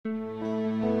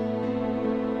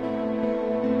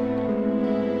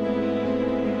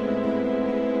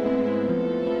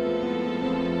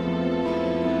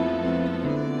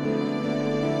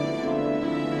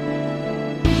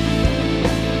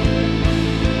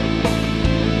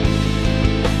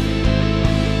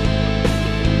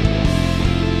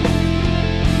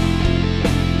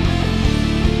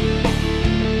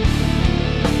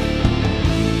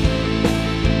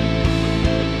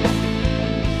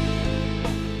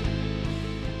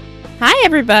Hi,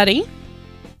 everybody.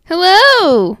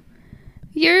 Hello!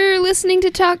 You're listening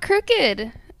to Talk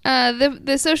Crooked.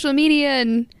 The social media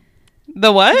and...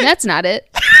 The what? That's not it.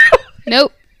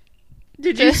 Nope.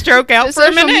 Did you stroke out the for a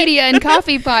minute? social media and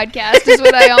coffee podcast is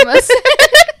what I almost said.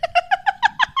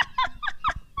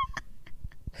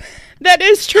 That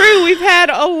is true. We've had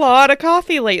a lot of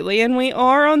coffee lately, and we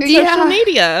are on social Yeah.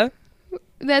 media.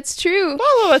 That's true.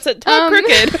 Follow us at Talk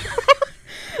Crooked.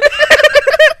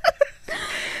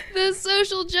 The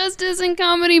social justice and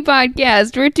comedy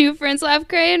podcast where two friends laugh,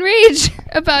 cry, and rage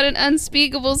about an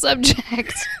unspeakable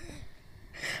subject.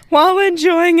 While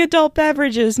enjoying adult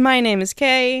beverages, my name is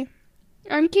Kay.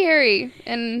 I'm Carrie,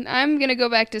 and I'm gonna go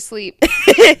back to sleep.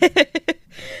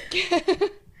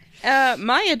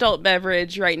 My adult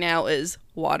beverage right now is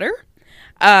water.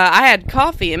 I had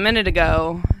coffee a minute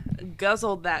ago,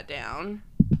 guzzled that down.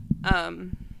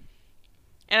 And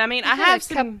I mean, I have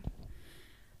some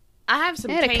I had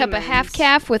a cup of Caymans. half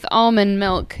calf with almond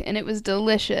milk, and it was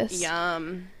delicious.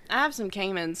 Yum. I have some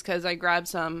Caymans because I grabbed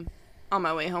some on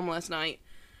my way home last night.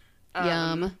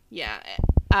 Yum. Yeah,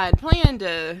 I had planned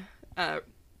to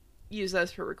use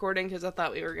those for recording because I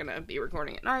thought we were going to be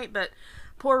recording at night, but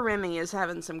poor Remy is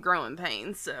having some growing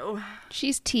pains, so...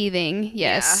 She's teething,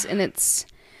 yes, Yeah. and it's...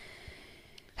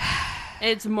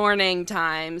 It's morning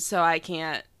time, so I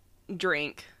can't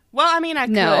drink. Well, I mean, I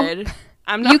No. could.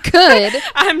 I'm not, You could.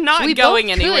 I'm not We going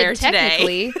both anywhere could, today.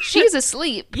 technically. She's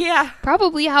asleep. Yeah.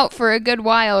 Probably out for a good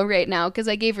while right now, because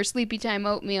I gave her sleepy time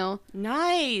oatmeal.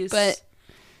 Nice. But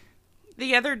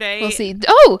the other day... we'll see.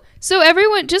 Oh, so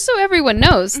everyone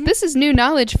knows, this is new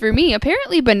knowledge for me.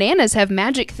 Apparently bananas have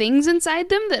magic things inside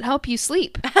them that help you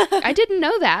sleep. I didn't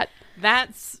know that.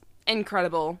 That's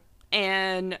incredible.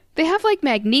 And They have like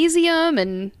magnesium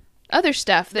and other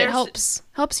stuff that There's-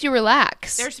 helps you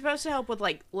relax. they're supposed to help with,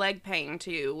 like, leg pain,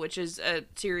 too, which is a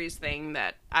serious thing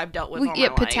that I've dealt with We all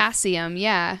get my life. potassium,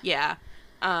 yeah. Yeah.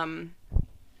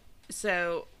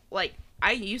 So, like,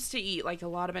 I used to eat, like, a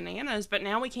lot of bananas, but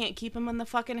now we can't keep them in the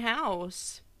fucking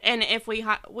house. And if we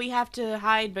have to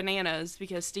hide bananas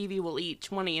because Stevie will eat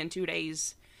 20 in 2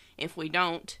 days if we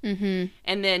don't. Mm-hmm.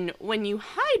 And then when you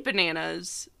hide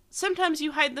bananas, sometimes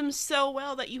you hide them so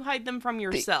well that you hide them from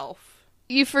yourself.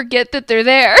 You forget that they're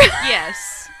there.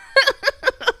 Yes.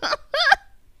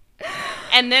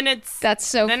 And then it's That's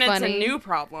so then funny. it's a new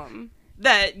problem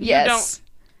that you Yes.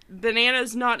 don't.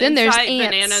 Bananas not Then there's inside. ants.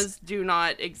 Bananas do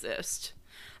not exist.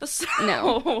 So,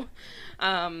 No.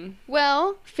 um,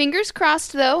 Well, fingers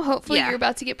crossed though. Hopefully Yeah. you're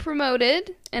about to get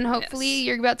promoted and hopefully Yes.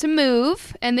 you're about to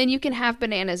move and then you can have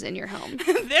bananas in your home.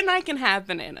 then I can have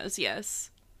bananas. Yes.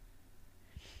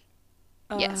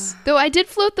 Yes. Though I did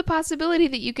float the possibility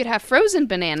that you could have frozen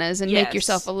bananas and make Yes.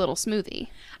 yourself a little smoothie.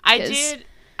 I 'Cause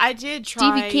did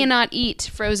try. Stevie cannot eat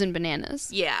frozen bananas.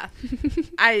 Yeah.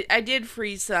 I did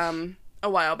freeze some a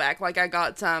while back. Like I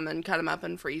got some and cut them up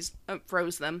and froze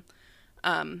them.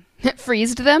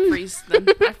 Freezed them? Freeze them.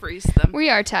 I freezed them. We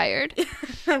are tired.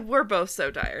 We're both so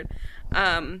tired.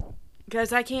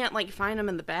 Because I can't, like, find them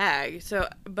in the bag. So,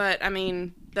 but, I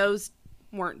mean, those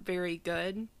weren't very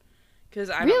good. Because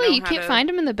I don't know Really? You how can't to... find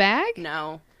them in the bag?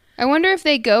 No. I wonder if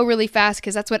they go really fast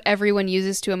because that's what everyone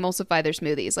uses to emulsify their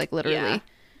smoothies, like literally. Yeah.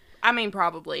 I mean,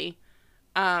 probably.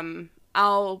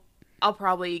 I'll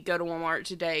probably go to Walmart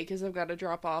today because I've got to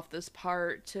drop off this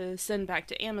part to send back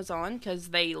to Amazon because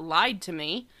they lied to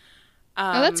me.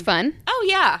 Oh, that's fun. Oh,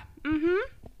 yeah.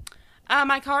 Mm-hmm.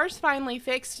 My car's finally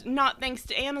fixed, not thanks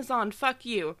to Amazon. Fuck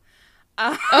you.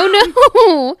 Oh,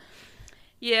 no!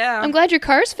 Yeah. I'm glad your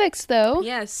car's fixed, though.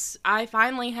 Yes, I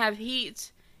finally have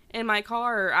heat in my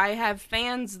car. I have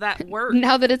fans that work.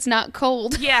 Now that it's not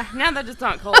cold. Yeah, now that it's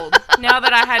not cold. Now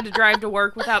that I had to drive to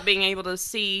work without being able to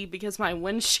see because my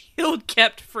windshield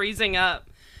kept freezing up.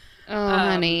 Oh,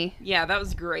 honey. Yeah, that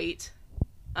was great.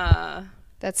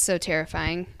 That's so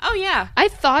terrifying. Oh, yeah. I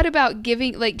thought about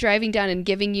driving down and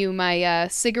giving you my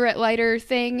cigarette lighter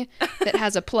thing that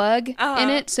has a plug in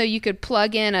it so you could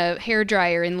plug in a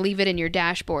hairdryer and leave it in your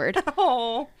dashboard.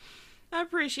 Oh, I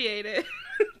appreciate it.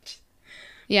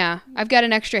 Yeah, I've got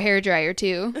an extra hairdryer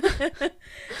too.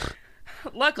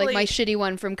 Luckily. Like my shitty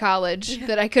one from college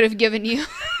that I could have given you.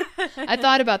 I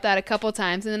thought about that a couple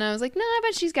times and then I was like, no, I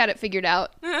bet she's got it figured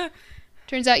out.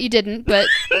 Turns out you didn't, but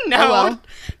No. oh well.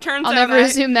 Turns I'll out never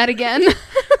assume that again.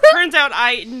 Turns out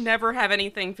I never have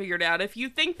anything figured out. If you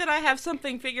think that I have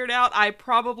something figured out, I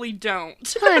probably don't.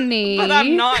 Honey. But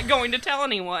I'm not going to tell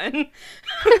anyone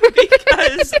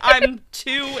because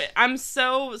I'm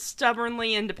so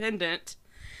stubbornly independent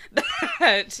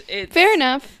that it's Fair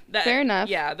enough. that- Fair enough.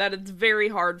 Yeah, that it's very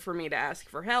hard for me to ask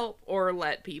for help or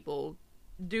let people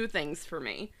do things for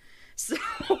me. So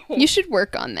You should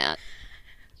work on that.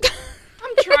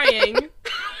 I'm trying.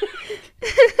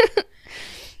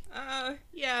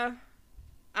 Yeah.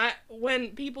 When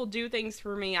people do things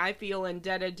for me, I feel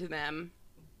indebted to them.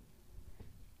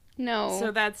 No.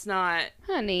 So that's not...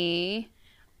 Honey.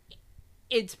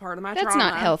 It's part of my trauma. That's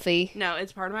not healthy. No,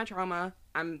 it's part of my trauma.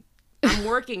 I'm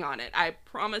working on it. I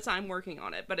promise I'm working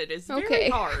on it, but it is very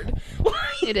hard.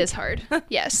 It is hard.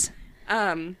 Yes.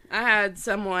 I had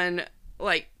someone,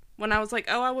 like, when I was like,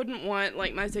 oh, I wouldn't want,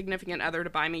 like, my significant other to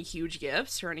buy me huge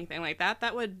gifts or anything like that.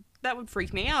 That would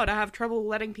freak me out. I have trouble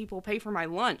letting people pay for my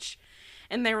lunch.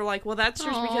 And they were like, well, that's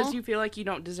just because you feel like you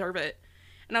don't deserve it.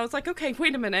 And I was like, okay,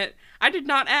 wait a minute. I did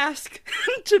not ask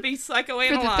to be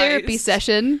psychoanalyzed. For the therapy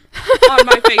session. On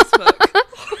my Facebook.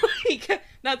 Like,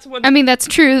 that's what... I mean, that's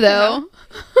true, though.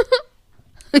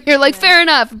 You're like, fair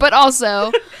enough, but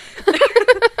also...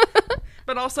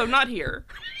 But also not here.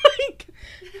 Like,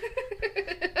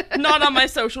 not on my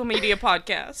social media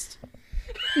podcast.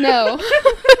 No.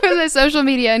 The social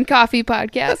media and coffee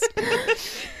podcast.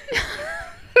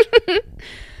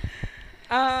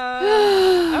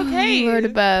 Okay. Lord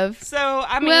above. So,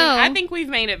 I mean, I think we've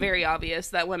made it very obvious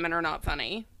that women are not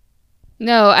funny.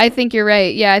 No, I think you're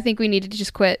right. Yeah, I think we need to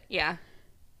just quit. Yeah.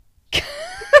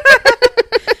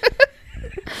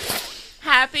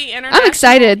 Happy International... I'm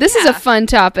excited. This is a fun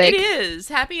topic. It is.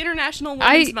 Happy International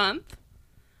Women's Month.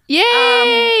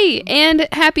 Yay! And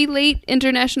happy late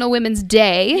International Women's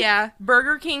Day. Yeah.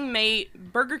 Burger King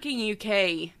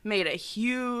UK made a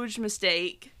huge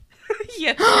mistake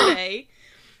yesterday.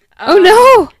 Oh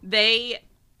no! They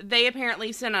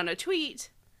apparently sent out a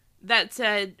tweet that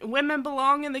said women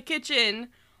belong in the kitchen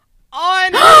on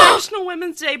International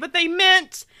Women's Day, but they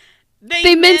meant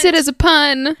it as a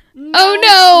pun. No,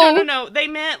 oh no! No. They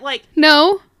meant like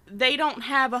they don't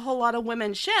have a whole lot of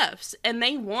women chefs, and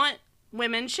they want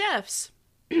women chefs.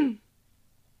 And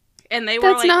they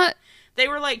were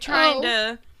trying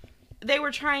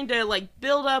to like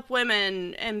build up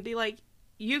women and be like,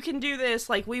 you can do this.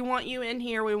 Like, we want you in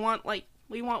here. We want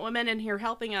women in here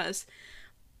helping us.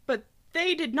 But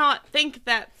they did not think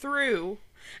that through.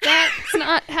 That's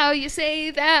not how you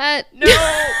say that.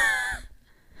 No.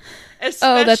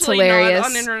 Especially that's hilarious.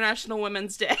 not on International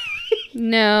Women's Day.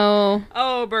 No.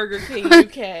 Oh, Burger King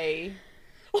UK.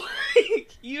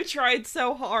 Like, you tried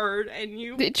so hard,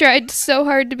 and They tried so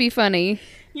hard to be funny.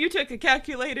 You took a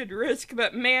calculated risk,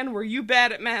 but man, were you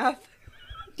bad at math.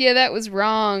 Yeah, that was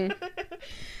wrong.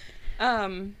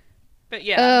 But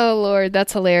yeah. Oh, Lord,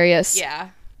 that's hilarious. Yeah.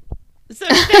 So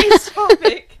today's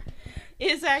topic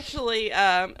is actually,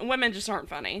 women just aren't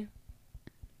funny.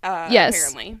 Yes.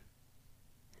 Apparently.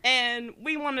 And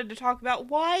we wanted to talk about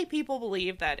why people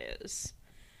believe that is.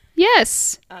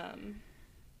 Yes.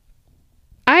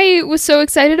 I was so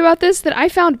excited about this that I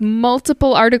found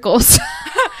multiple articles.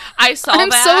 I saw I'm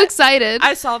that. so excited.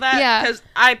 I saw that because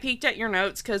I peeked at your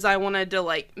notes because I wanted to,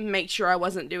 like, make sure I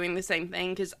wasn't doing the same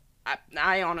thing because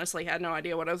I honestly had no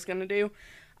idea what I was going to do.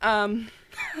 I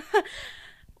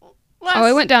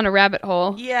went down a rabbit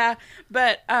hole. Yeah,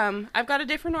 but I've got a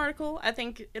different article. I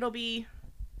think it'll be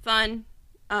fun.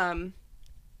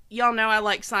 Y'all know I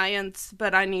like science,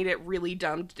 but I need it really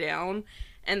dumbed down,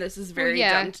 and this is very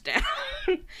dumbed down.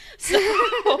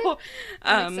 So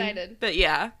I'm excited. But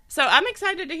yeah, so I'm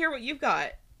excited to hear what you've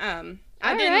got. I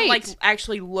didn't like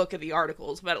actually look at the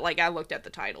articles, but like I looked at the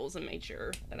titles and made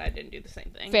sure that I didn't do the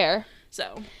same thing. Fair.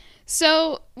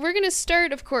 So we're gonna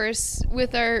start, of course,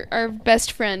 with our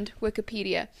best friend,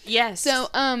 Wikipedia. Yes. So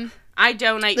I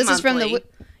donate. This monthly. is from the.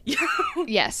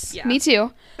 Yes, me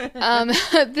too.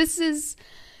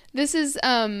 This is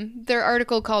their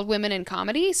article called "Women in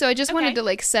Comedy." So I just wanted to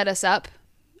like set us up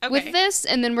with this,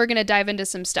 and then we're gonna dive into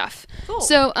some stuff. Cool.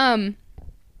 So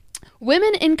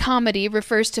women in comedy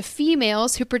refers to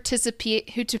females who participate.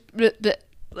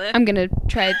 I'm gonna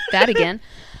try that again.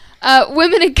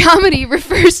 Women in comedy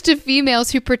refers to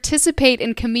females who participate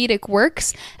in comedic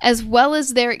works as well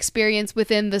as their experience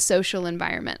within the social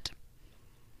environment.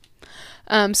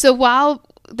 So while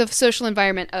the social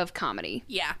environment of comedy.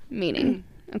 Yeah. Meaning.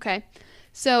 Okay.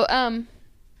 So,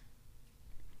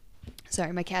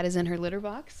 sorry, my cat is in her litter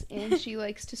box and she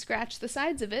likes to scratch the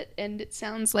sides of it and it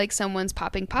sounds like someone's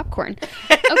popping popcorn.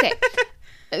 Okay.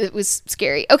 It was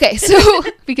scary. Okay, so,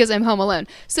 because I'm home alone.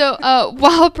 So,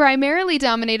 while primarily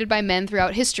dominated by men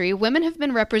throughout history, women have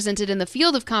been represented in the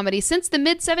field of comedy since the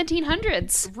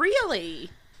mid-1700s. Really?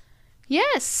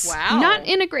 Yes. Wow. Not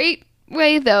in a great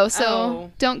way, though,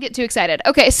 so don't get too excited.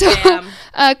 Okay, so,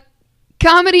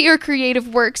 comedy or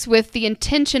creative works with the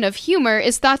intention of humor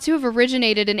is thought to have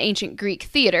originated in ancient Greek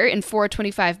theater in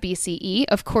 425 BCE.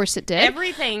 Of course it did.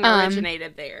 Everything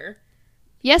originated there.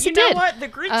 Yes, You it know did. what? The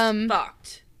Greeks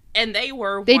fucked. And they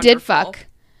were They did wonderful. fuck.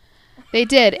 They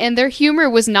did, and their humor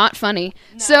was not funny.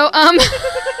 No. So,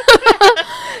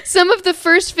 some of the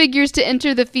first figures to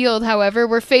enter the field, however,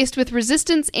 were faced with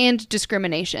resistance and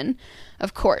discrimination,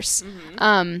 of course.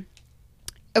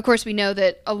 Of course, we know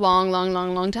that a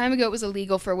long time ago, it was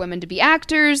illegal for women to be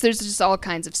actors. There's just all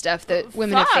kinds of stuff that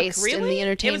women have faced in really? the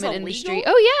entertainment It was industry.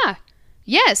 illegal? Oh, yeah.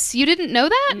 Yes, you didn't know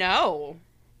that? No.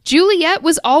 Juliet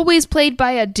was always played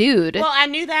by a dude Well, I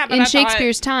knew that, but in I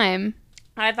Shakespeare's time.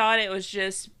 I thought it was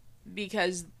just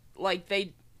because, like,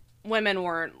 women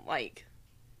weren't, like,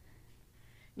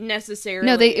 necessarily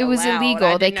No, it was allowed. illegal.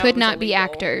 I They didn't know could it was not be illegal.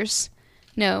 actors.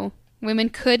 No, women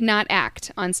could not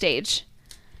act on stage.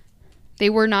 They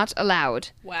were not allowed.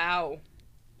 Wow.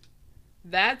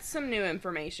 That's some new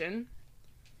information.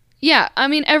 Yeah, I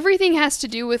mean, everything has to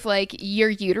do with, like, your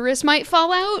uterus might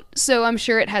fall out, so I'm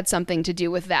sure it had something to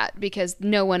do with that, because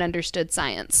no one understood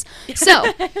science.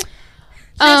 So,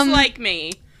 Just like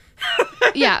me.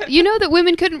 yeah, you know that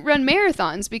women couldn't run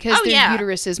marathons because Oh, their yeah.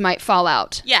 uteruses might fall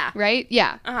out. Yeah. Right?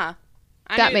 Yeah, Uh-huh.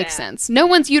 that makes sense. No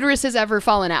one's uterus has ever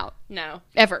fallen out. No.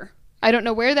 Ever. I don't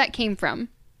know where that came from.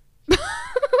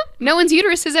 No one's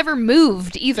uterus has ever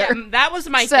moved either. Yeah, that was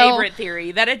my So- favorite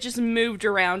theory, that it just moved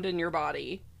around in your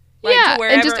body. Like, yeah, to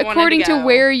wherever and just it wanted according to go.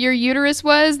 where your uterus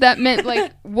was, that meant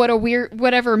like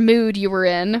whatever mood you were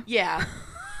in. Yeah.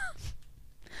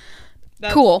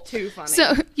 That's Cool. too funny.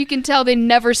 So you can tell they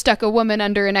never stuck a woman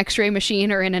under an X-ray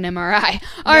machine or in an MRI.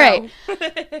 All right,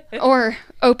 or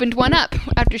opened one up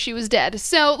after she was dead.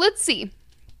 So let's see.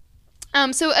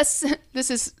 This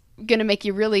is gonna make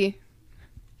you really,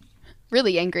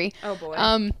 really angry. Oh,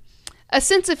 boy. A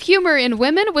sense of humor in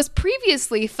women was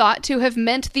previously thought to have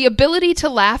meant the ability to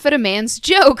laugh at a man's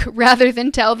joke rather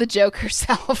than tell the joke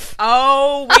herself.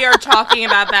 Oh, we are talking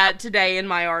about that today in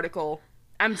my article.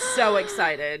 I'm so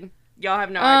excited. Y'all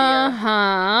have no idea.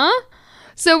 Uh-huh.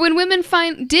 So when women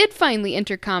did finally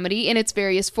enter comedy in its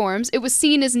various forms, it was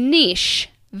seen as niche,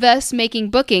 thus making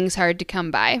bookings hard to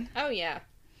come by. Oh, yeah.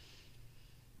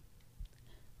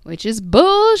 Which is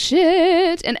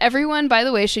bullshit. And everyone, by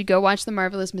the way, should go watch The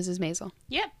Marvelous Mrs. Maisel.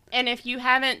 Yep. And if you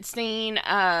haven't seen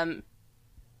Hannah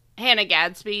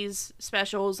Gadsby's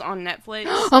specials on Netflix,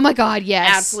 Oh my god,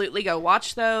 yes. absolutely go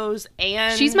watch those.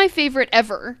 And She's my favorite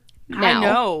ever now. I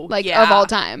know, Like, yeah. of all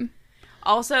time.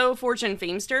 also Fortune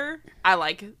Feimster. I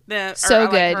like the So I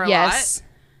like good, her a yes.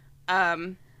 lot.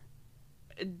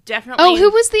 Definitely. Oh,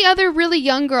 who was the other really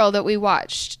young girl that we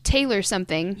watched? Taylor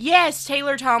something. Yes,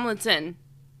 Taylor Tomlinson.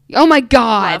 Oh my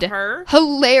god. Love her.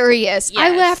 Hilarious. I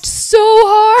Yes. laughed so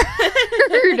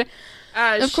hard.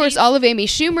 Of course, She's- all of Amy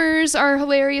Schumer's are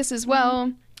hilarious as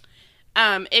well.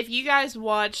 if you guys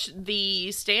watch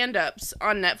the stand-ups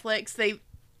on Netflix,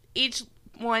 each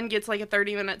one gets like a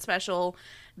 30-minute special.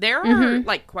 There are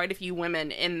like quite a few women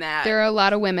in that. There are a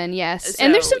lot of women, yes. So,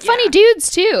 And there's some funny yeah.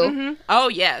 dudes too. Mhm. Oh,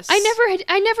 yes.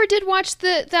 I never did watch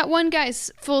that one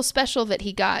guy's full special that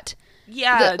he got.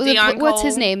 Yeah, Dion What's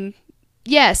his Cole. name?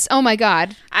 Yes. Oh my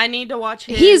god. I need to watch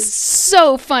his. He's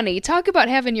so funny. Talk about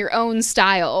having your own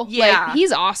style. Yeah. Like,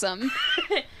 he's awesome.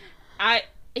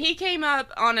 He came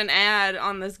up on an ad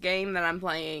on this game that I'm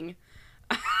playing.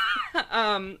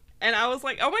 And I was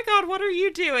like, "Oh my god, what are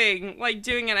you doing?" Like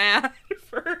doing an ad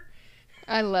for.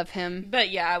 I love him.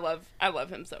 But yeah, I love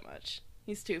him so much.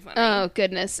 He's too funny. Oh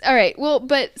goodness. All right. Well,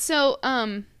 but so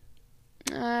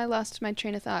I lost my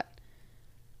train of thought.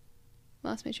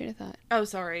 Oh,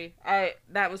 sorry.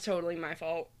 That was totally my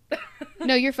fault.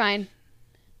 No, you're fine.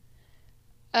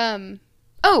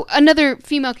 Oh, another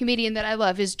female comedian that I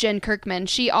love is Jen Kirkman.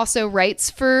 She also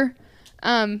writes for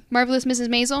Marvelous Mrs.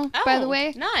 Maisel, by the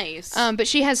way. Nice. But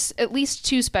she has at least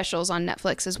 2 specials on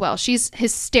Netflix as well. She's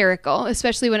hysterical,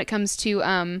 especially when it comes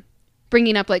to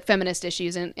bringing up like feminist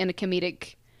issues in a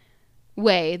comedic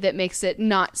way that makes it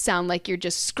not sound like you're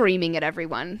just screaming at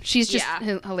everyone. She's just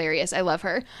hilarious. I love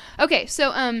her. Okay,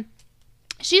 so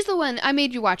she's the one I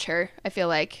made you watch her, I feel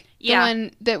like. The one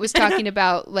that was talking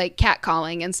about like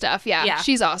catcalling and stuff. Yeah.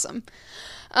 She's awesome.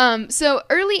 So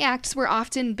early acts were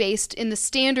often based in the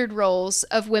standard roles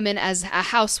of women as a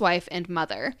housewife and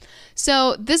mother.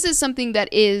 So this is something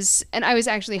that is, and I was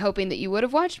actually hoping that you would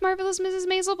have watched Marvelous Mrs.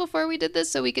 Maisel before we did this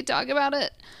so we could talk about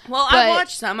it. Well, but I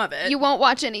watched some of it. You won't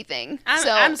watch anything.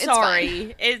 I'm it's sorry.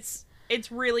 fine.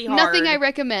 It's really hard. Nothing I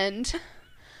recommend.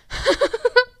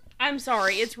 I'm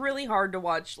sorry. It's really hard to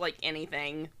watch like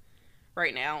anything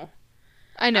right now.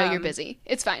 I know you're busy.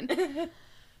 It's fine.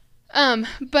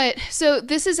 But so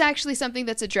this is actually something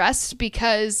that's addressed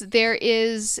because there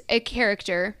is a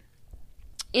character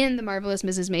in The Marvelous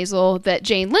Mrs. Maisel that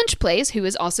Jane Lynch plays, who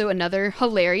is also another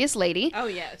hilarious lady. Oh,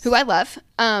 yes. Who I love.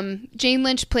 Jane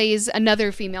Lynch plays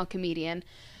another female comedian.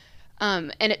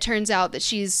 And it turns out that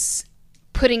she's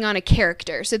putting on a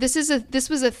character. So this was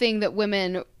a thing that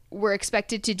women were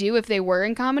expected to do if they were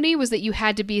in comedy, was that you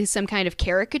had to be some kind of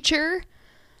caricature.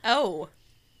 Oh.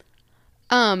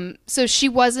 So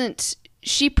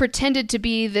she pretended to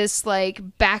be this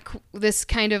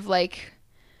kind of like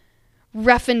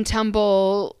rough and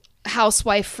tumble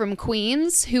housewife from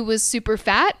Queens who was super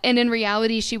fat, and in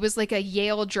reality she was like a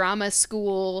Yale drama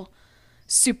school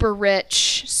super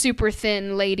rich, super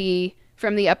thin lady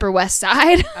from the Upper West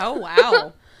Side. Oh,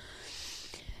 wow.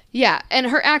 Yeah, and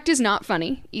her act is not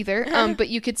funny either, but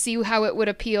you could see how it would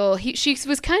appeal. She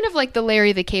was kind of like the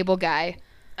Larry the Cable Guy.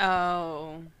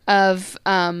 Oh. Of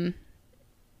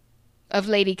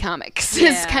lady comics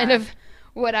is kind of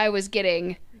what I was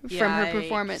getting from her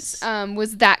performance.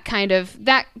 Was that kind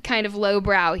of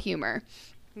lowbrow humor.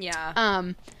 Yeah.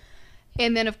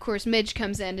 And then of course Midge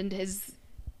comes in and his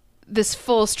this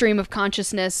full stream of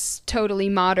consciousness, totally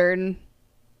modern,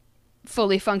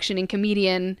 fully functioning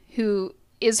comedian who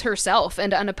is herself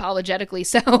and unapologetically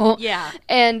so. Yeah.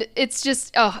 And it's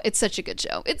just, it's such a good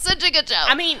show. It's such a good show.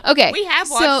 I mean, okay, we have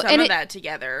watched some of that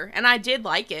together, and I did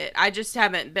like it. I just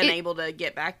haven't been able to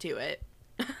get back to it.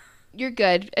 You're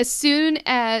good. As soon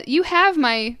as you have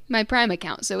my Prime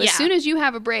account, so as soon as you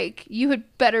have a break, you had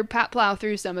better plow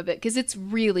through some of it because it's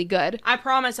really good. I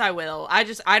promise I will.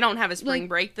 I don't have a spring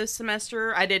break this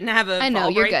semester. I didn't have a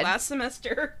fall break last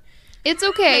semester. It's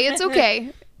okay. It's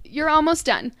okay. You're almost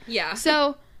done. Yeah.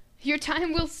 So your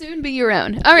time will soon be your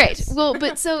own. All right. Yes. Well,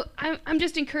 but so I'm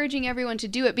just encouraging everyone to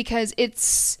do it because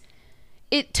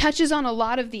it touches on a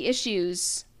lot of the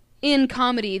issues in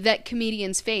comedy that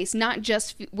comedians face, not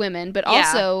just women, but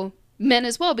also men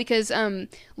as well, because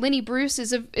Lenny Bruce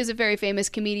is a very famous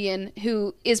comedian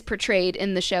who is portrayed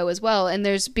in the show as well, and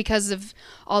there's, because of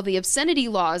all the obscenity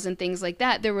laws and things like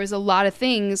that, there was a lot of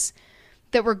things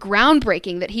that were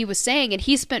groundbreaking that he was saying, and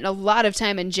he spent a lot of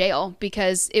time in jail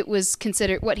because it was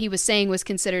considered, what he was saying was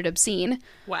considered obscene.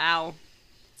 Wow.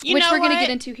 Which we're going to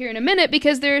get into here in a minute,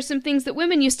 because there are some things that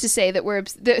women used to say that were,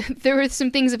 there were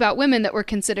some things about women that were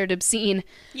considered obscene.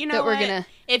 You know what?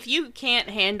 If you can't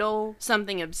handle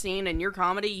something obscene in your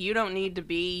comedy, you don't need to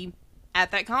be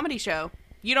at that comedy show.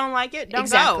 You don't like it?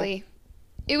 Don't go.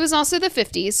 It was also the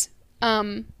 50s.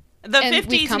 The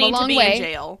 50s need to be in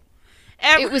jail.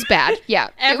 It was bad. Yeah.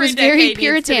 It was very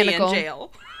puritanical. In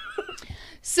jail.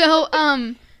 So,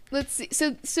 let's see.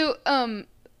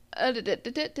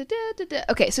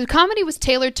 Okay, so comedy was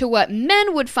tailored to what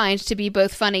men would find to be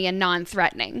both funny and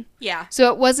non-threatening. Yeah. So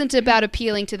it wasn't about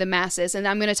appealing to the masses, and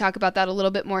I'm going to talk about that a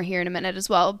little bit more here in a minute as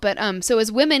well. But so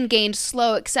as women gained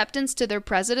slow acceptance to their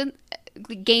presence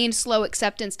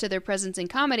in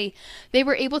comedy, they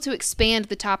were able to expand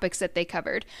the topics that they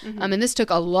covered. Mm-hmm. And this took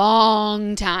a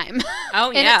long time.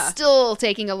 Oh, yeah. And it's still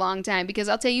taking a long time, because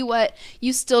I'll tell you what,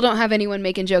 you still don't have anyone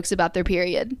making jokes about their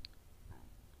period.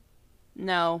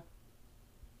 No,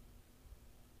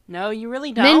 you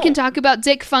really don't. Men can talk about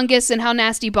dick fungus and how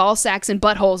nasty ball sacks and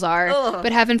buttholes are,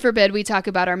 but heaven forbid we talk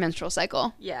about our menstrual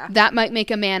cycle. Yeah. That might make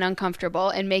a man uncomfortable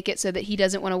and make it so that he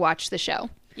doesn't want to watch the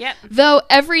show. Yep. Though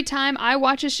every time I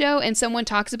watch a show and someone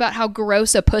talks about how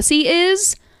gross a pussy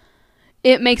is,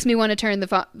 it makes me want to turn the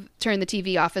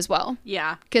TV off as well.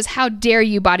 Yeah. Because how dare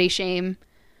you body shame?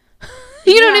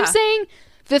 You know what I'm saying?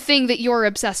 The thing that you're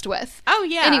obsessed with. Oh,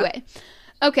 yeah. Anyway.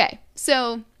 Okay,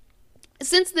 so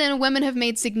since then, women have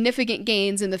made significant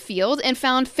gains in the field and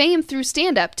found fame through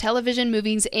stand-up, television,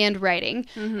 movies, and writing.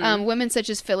 Mm-hmm. Women such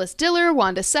as Phyllis Diller,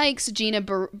 Wanda Sykes, Gina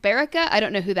Barrica, I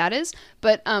don't know who that is,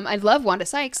 but I love Wanda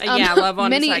Sykes. Yeah, I love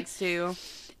Wanda Sykes too.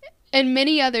 And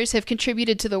many others have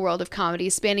contributed to the world of comedy,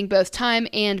 spanning both time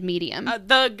and medium.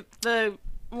 The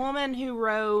woman who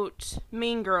wrote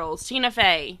Mean Girls, Tina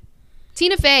Fey.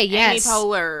 Tina Fey, yes. Amy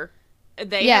Poehler.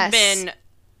 They have been,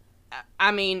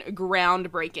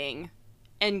 groundbreaking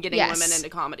in getting women into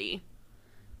comedy.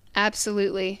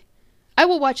 Absolutely. I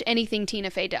will watch anything Tina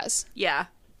Fey does. Yeah.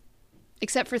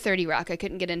 Except for 30 Rock. I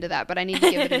couldn't get into that, but I need to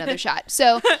give it another shot.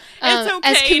 So, it's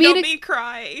okay, don't be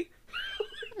cry.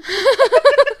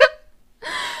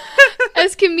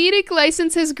 As comedic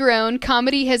license has grown,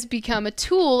 comedy has become a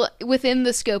tool within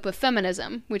the scope of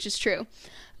feminism, which is true.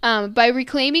 By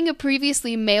reclaiming a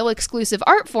previously male-exclusive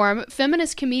art form,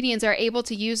 feminist comedians are able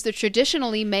to use the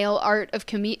traditionally male art of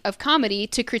comedy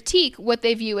to critique what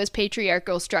they view as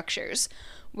patriarchal structures,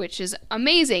 which is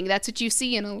amazing. That's what you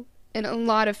see in a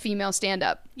lot of female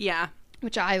stand-up. Yeah.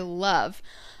 which I love.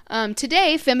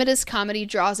 Today, feminist comedy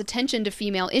draws attention to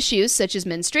female issues such as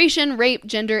menstruation, rape,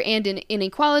 gender and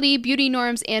inequality, beauty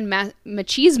norms, and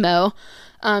machismo.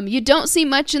 You don't see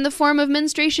much in the form of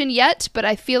menstruation yet, but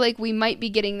I feel like we might be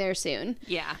getting there soon.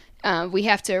 Yeah. We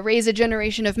have to raise a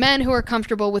generation of men who are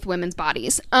comfortable with women's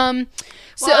bodies. Well,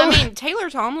 I mean, Taylor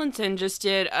Tomlinson just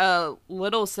did a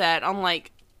little set on,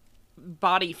 like,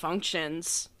 body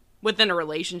functions within a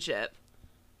relationship,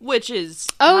 which is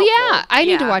helpful. Yeah. I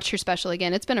need to watch her special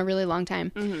again. It's been a really long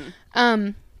time.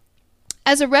 Mm-hmm.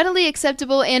 As a readily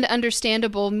acceptable and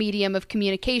understandable medium of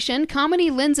communication, comedy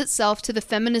lends itself to the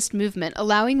feminist movement,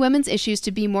 allowing women's issues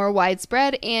to be more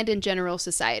widespread and in general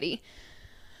society.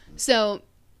 So,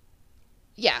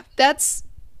 yeah, that's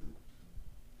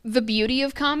the beauty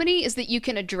of comedy, is that you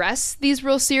can address these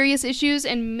real serious issues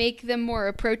and make them more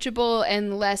approachable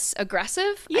and less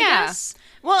aggressive, I guess.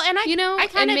 Well, and I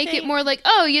kind of make it more like,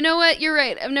 oh, you know what? You're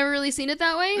right. I've never really seen it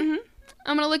that way. Mm-hmm.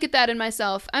 I'm going to look at that in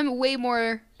myself. I'm way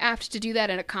more apt to do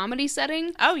that in a comedy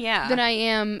setting Oh, yeah. than I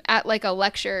am at like a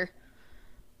lecture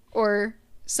or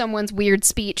someone's weird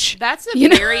speech. That's a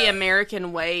very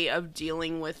American way of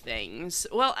dealing with things.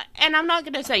 Well, and I'm not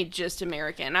going to say just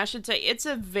American. I should say it's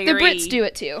a very... The Brits do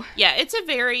it too. Yeah, it's a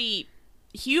very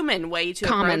human way to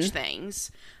Common. approach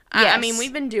things. Yes. I mean,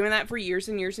 we've been doing that for years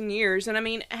and years and years. And I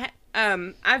mean,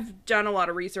 I've done a lot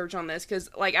of research on this because,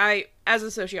 like, as a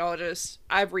sociologist,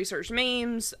 I've researched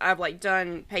memes. I've, like,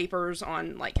 done papers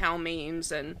on, like, how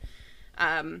memes and,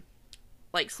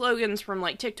 like, slogans from,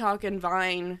 like, TikTok and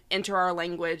Vine enter our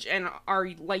language and are,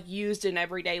 like, used in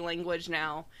everyday language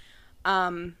now.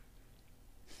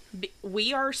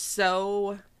 We are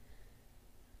so...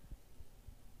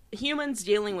 Humans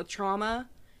dealing with trauma,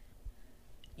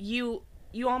 you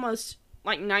almost,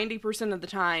 like, 90% of the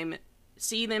time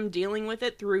see them dealing with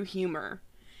it through humor.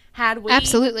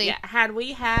 Absolutely. Had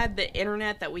we had the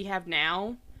internet that we have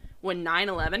now, when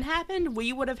 9/11 happened,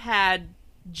 we would have had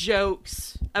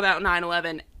jokes about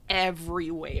 9/11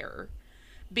 everywhere.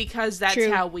 Because that's True.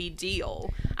 how we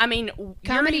deal. I mean,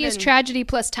 Comedy is tragedy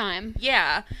plus time.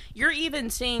 Yeah. You're even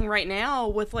seeing right now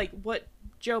with, like, what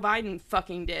Joe Biden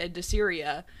fucking did to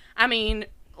Syria. I mean,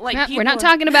 like, We're not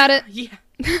talking about it. Yeah.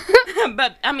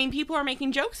 But, I mean, people are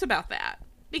making jokes about that.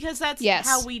 Because that's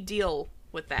how we deal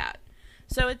with that.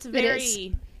 So it's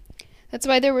very... That's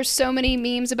why there were so many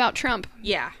memes about Trump.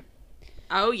 Yeah.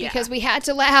 Oh, yeah. Because we had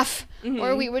to laugh,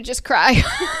 or we would just cry.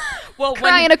 Well,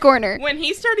 cry in a corner. When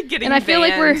he started getting and I feel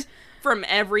like we're from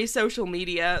every social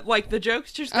media, like, the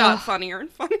jokes just got funnier and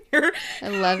funnier. I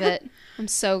love it. I'm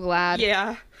so glad.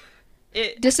 Yeah.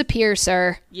 Disappear,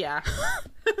 sir. Yeah.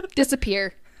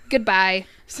 Disappear. Goodbye.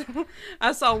 So,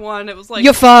 I saw one, it was like...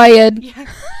 You're fired. Yeah.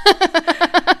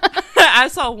 I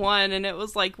saw one, and it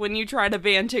was like, when you try to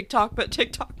ban TikTok, but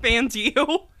TikTok bans you.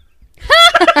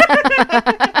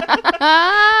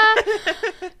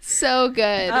 So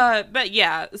good. But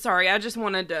yeah, sorry, I just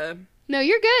wanted to... No,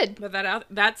 you're good. Put that out.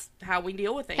 That's how we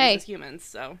deal with things as humans,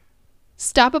 so...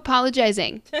 Stop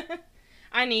apologizing.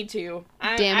 I need to.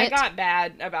 Damn it. I got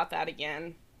bad about that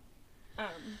again.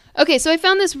 Okay, so I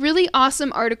found this really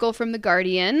awesome article from The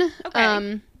Guardian.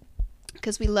 Okay.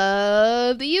 Because we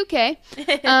love the UK.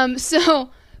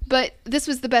 But this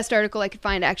was the best article I could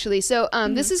find, actually. So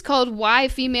this is called Why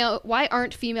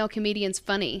Aren't Female Comedians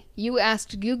Funny? You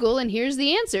asked Google, and here's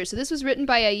the answer. So this was written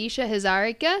by Aisha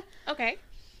Hazarika. Okay.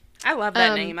 I love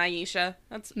that name, Aisha.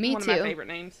 That's one of my favorite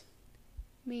names.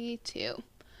 Me too.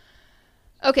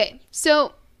 Okay,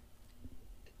 so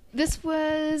this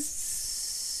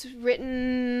was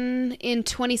written in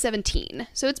 2017.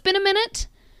 So it's been a minute,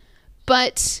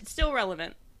 but... Still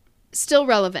relevant. Still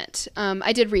relevant.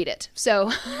 I did read it,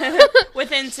 so...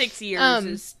 Within 6 years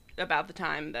is about the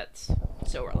time that's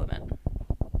still relevant.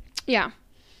 Yeah.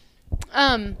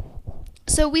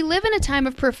 So we live in a time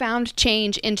of profound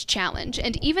change and challenge.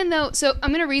 And even though... So I'm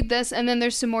going to read this, and then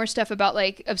there's some more stuff about,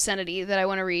 like, obscenity that I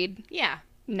want to read. Yeah.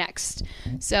 Next.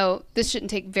 So this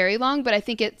shouldn't take very long, but I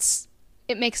think it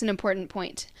makes an important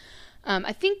point.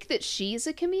 I think that she's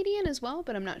a comedian as well,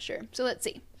 but I'm not sure. So let's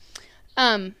see.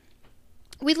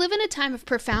 We live in a time of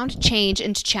profound change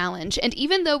and challenge, and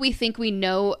even though we think we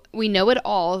know it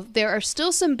all, there are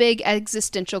still some big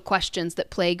existential questions that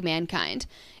plague mankind.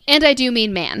 And I do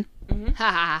mean man.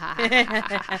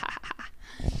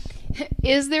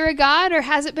 Is there a God, or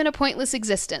has it been a pointless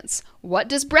existence? What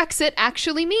does Brexit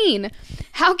actually mean?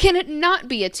 How can it not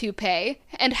be a toupee?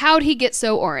 And how'd he get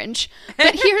so orange?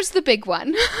 But here's the big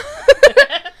one.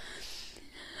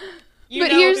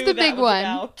 Here's the big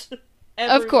one.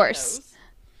 Of course.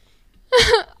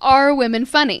 Are women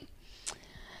funny?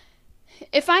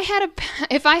 If I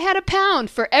had a pound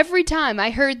for every time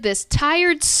I heard this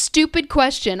tired, stupid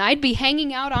question, I'd be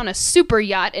hanging out on a super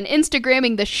yacht and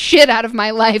Instagramming the shit out of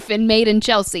my life in Maiden,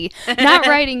 Chelsea, not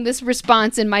writing this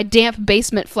response in my damp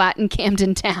basement flat in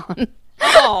Camden Town.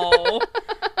 Oh,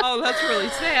 that's really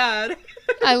sad.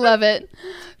 I love it.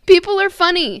 People are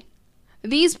funny.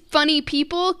 These funny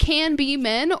people can be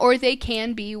men or they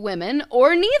can be women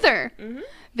or neither. Mm-hmm.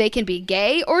 They can be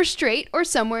gay or straight or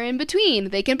somewhere in between.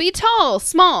 They can be tall,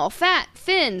 small, fat,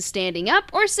 thin, standing up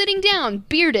or sitting down,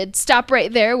 bearded, stop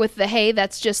right there with the hey,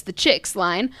 that's just the chicks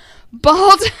line,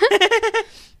 bald,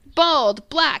 bald,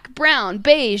 black, brown,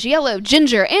 beige, yellow,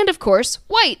 ginger, and of course,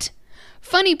 white.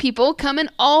 Funny people come in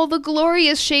all the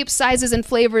glorious shapes, sizes, and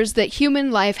flavors that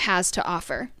human life has to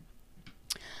offer.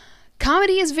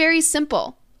 Comedy is very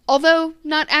simple, although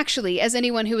not actually, as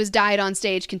anyone who has died on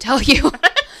stage can tell you.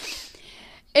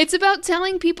 It's about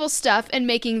telling people stuff and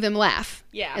making them laugh.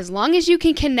 Yeah. As long as you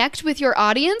can connect with your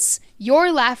audience, you're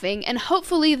laughing, and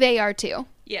hopefully they are too.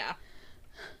 Yeah.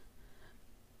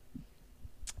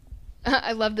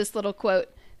 I love this little quote.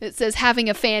 It says, having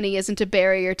a fanny isn't a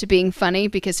barrier to being funny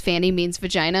because fanny means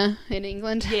vagina in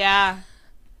England. Yeah.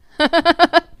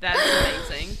 That's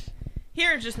amazing.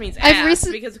 Here it just means ass,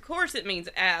 because of course it means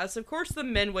ass. Of course the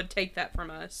men would take that from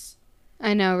us.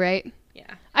 I know, right?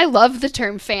 Yeah. I love the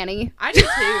term fanny. I do too.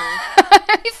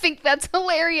 I think that's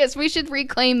hilarious. We should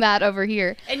reclaim that over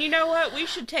here. And you know what? We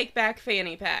should take back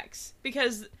fanny packs.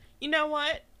 Because, you know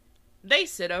what? They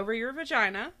sit over your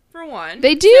vagina, for one.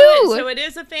 They do! So it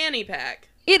is a fanny pack.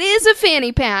 It is a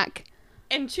fanny pack.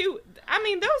 And two, I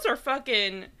mean, those are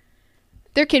fucking...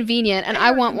 They're convenient, and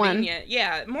I want one.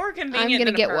 Yeah, more convenient I'm gonna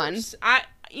than get a purse. one.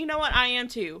 You know what? I am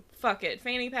too. Fuck it.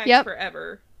 Fanny packs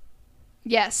forever.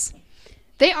 Yes.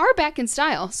 They are back in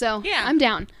style, so yeah. I'm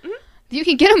down. Mm-hmm. You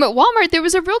can get them at Walmart. There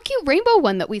was a real cute rainbow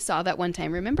one that we saw that one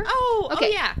time, remember? Oh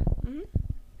yeah.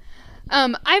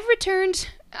 Mm-hmm.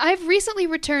 I've recently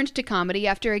returned to comedy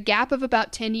after a gap of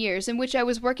about 10 years in which I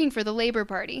was working for the Labor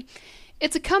Party.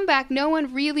 It's a comeback no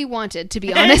one really wanted, to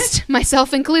be honest,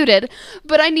 myself included,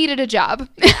 but I needed a job.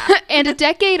 And a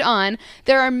decade on,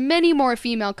 there are many more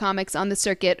female comics on the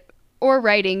circuit or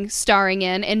writing, starring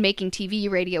in, and making TV,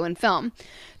 radio, and film.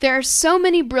 There are so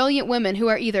many brilliant women who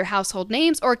are either household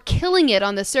names or killing it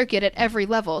on the circuit at every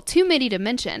level. Too many to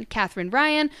mention. Katherine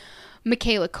Ryan,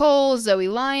 Michaela Cole, Zoe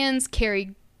Lyons,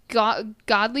 Carrie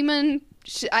Godliman.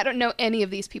 I don't know any of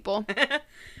these people.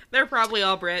 They're probably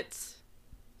all Brits.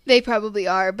 They probably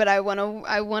are, but I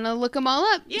wanna look them all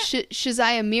up. Yeah.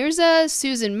 Shazia Mirza,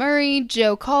 Susan Murray,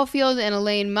 Joe Caulfield, and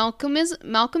Elaine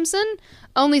Malcolmson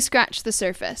only scratch the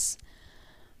surface.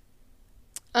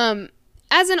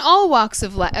 As in all walks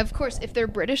of life, of course, if they're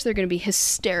British, they're going to be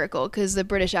hysterical because the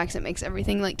British accent makes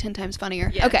everything like 10 times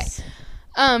funnier. Yes. Okay.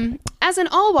 As in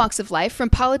all walks of life, from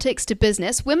politics to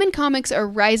business, women comics are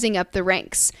rising up the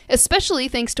ranks, especially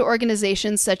thanks to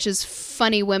organizations such as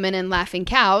Funny Women and Laughing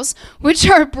Cows, which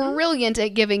are brilliant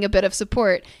at giving a bit of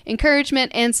support,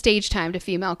 encouragement, and stage time to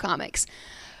female comics.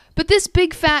 But this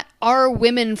big fat "are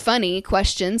women funny"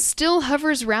 question still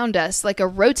hovers around us like a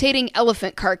rotating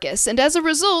elephant carcass, and as a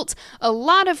result, a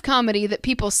lot of comedy that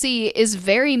people see is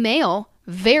very male,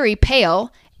 very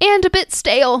pale, and a bit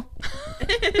stale.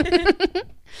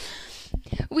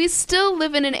 We still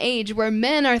live in an age where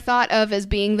men are thought of as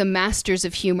being the masters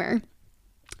of humor,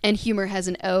 and humor has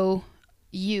an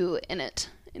O-U in it,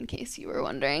 in case you were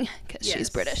wondering, because she's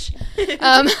British.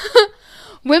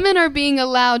 Women are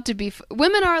allowed to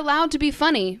be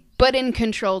funny, but in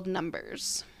controlled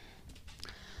numbers.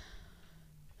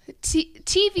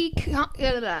 TV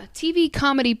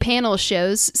comedy panel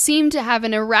shows seem to have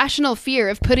an irrational fear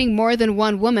of putting more than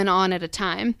one woman on at a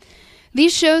time.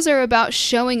 These shows are about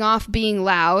showing off being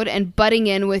loud and butting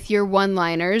in with your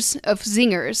one-liners of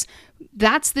zingers.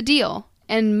 That's the deal.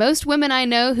 And most women I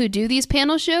know who do these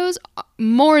panel shows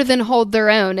more than hold their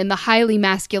own in the highly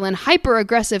masculine,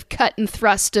 hyper-aggressive cut and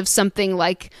thrust of something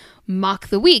like Mock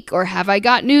the Week or Have I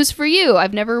Got News for You?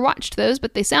 I've never watched those,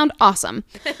 but they sound awesome.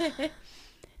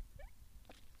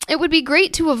 It would be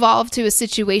great to evolve to a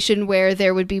situation where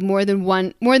there would be more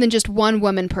than just one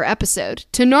woman per episode,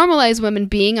 to normalize women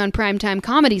being on primetime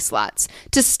comedy slots,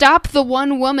 to stop the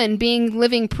one woman being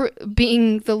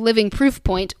the living proof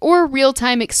point or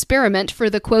real-time experiment for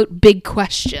the, quote, big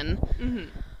question. Mm-hmm.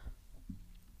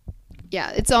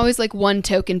 Yeah, it's always like one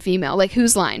token female, like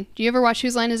Whose Line? Do you ever watch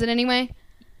Whose Line Is It Anyway?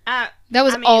 That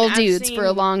was all dudes for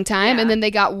a long time, and then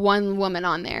they got one woman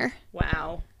on there.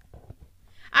 Wow.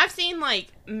 I've seen, like,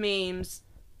 memes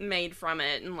made from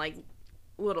it and, like,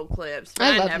 little clips.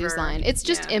 I love Whose Line. It's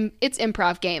just, it's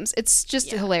improv games. It's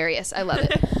just hilarious. I love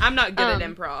it. I'm not good at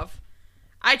improv.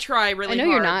 I try really I know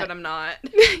hard, you're not. but I'm not.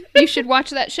 You should watch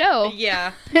that show.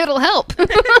 Yeah. It'll help.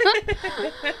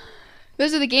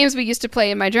 Those are the games we used to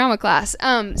play in my drama class.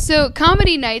 So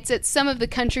comedy nights at some of the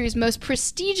country's most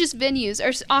prestigious venues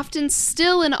are often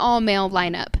still an all-male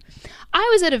lineup. I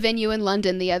was at a venue in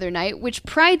London the other night, which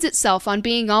prides itself on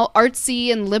being all artsy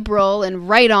and liberal and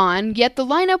right on, yet the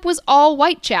lineup was all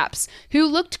white chaps, who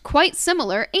looked quite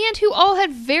similar, and who all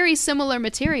had very similar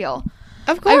material.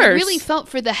 Of course. I really felt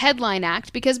for the headline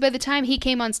act, because by the time he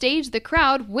came on stage, the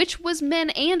crowd, which was men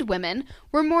and women,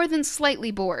 were more than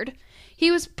slightly bored. He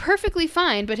was perfectly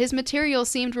fine, but his material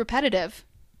seemed repetitive.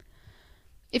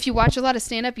 If you watch a lot of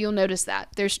stand-up, you'll notice that.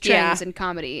 There's trends in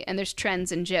comedy, and there's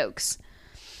trends in jokes.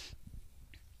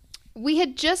 We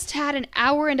had just had an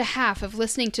hour and a half of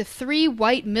listening to 3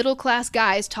 white middle-class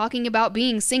guys talking about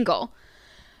being single.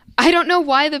 I don't know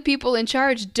why the people in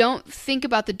charge don't think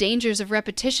about the dangers of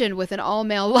repetition with an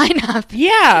all-male lineup.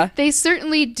 Yeah. They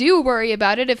certainly do worry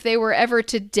about it if they were ever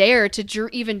to dare to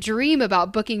even dream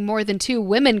about booking more than 2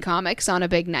 women comics on a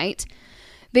big night.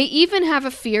 They even have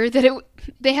a fear that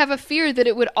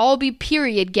it would all be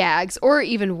period gags, or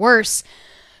even worse,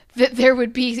 that there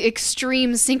would be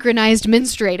extreme synchronized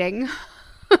menstruating.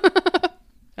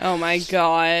 Oh my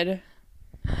God.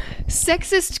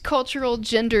 Sexist cultural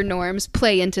gender norms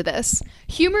play into this.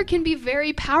 Humor can be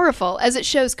very powerful as it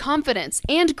shows confidence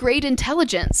and great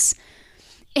intelligence.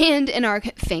 And in our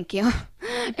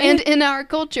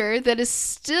culture, that is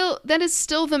still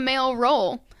the male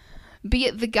role, be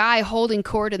it the guy holding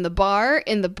court in the bar,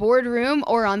 in the boardroom,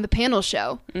 or on the panel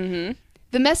show. Mm-hmm.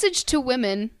 The message to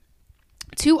women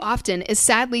too often is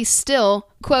sadly still,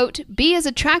 quote, be as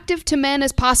attractive to men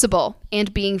as possible,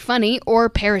 and being funny, or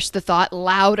perish the thought,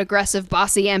 loud, aggressive,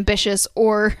 bossy, ambitious,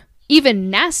 or even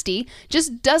nasty,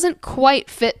 just doesn't quite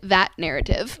fit that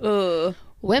narrative. Ugh.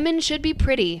 Women should be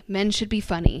pretty, men should be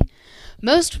funny.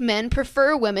 Most men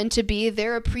prefer women to be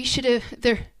their appreciative,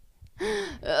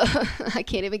 I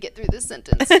can't even get through this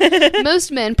sentence.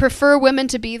 Most men prefer women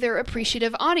to be their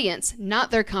appreciative audience,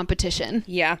 not their competition.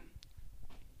 Yeah.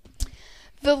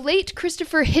 The late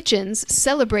Christopher Hitchens,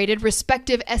 celebrated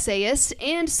respective essayist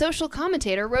and social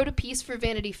commentator, wrote a piece for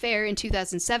Vanity Fair in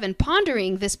 2007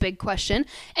 pondering this big question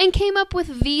and came up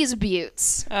with these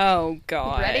buttes. Oh,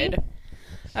 God. Ready?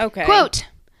 Okay. Quote,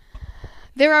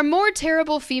 there are more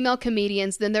terrible female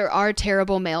comedians than there are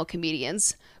terrible male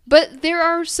comedians. But there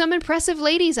are some impressive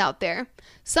ladies out there.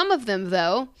 Some of them,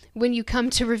 though, when you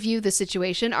come to review the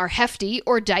situation, are hefty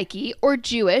or dykey or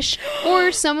Jewish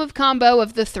or some of combo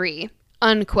of the 3.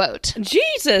 Unquote.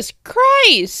 Jesus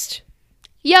Christ.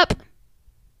 Yep.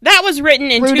 That was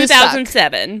written in Rude as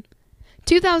 2007.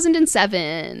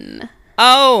 2007.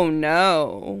 Oh,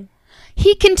 no.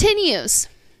 He continues.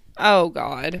 Oh,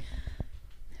 God.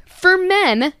 For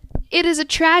men, it is a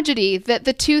tragedy that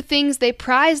the 2 things they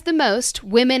prize the most,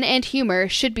 women and humor,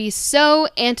 should be so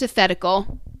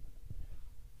antithetical.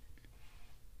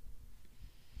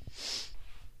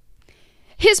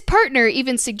 His partner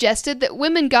even suggested that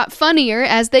women got funnier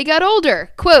as they got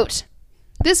older. Quote,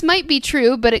 this might be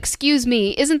true, but excuse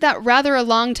me, isn't that rather a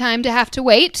long time to have to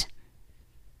wait?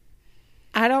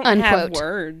 I don't Unquote. have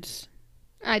words.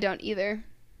 I don't either.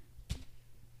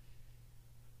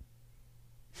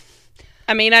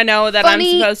 I mean, I know that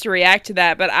Funny. I'm supposed to react to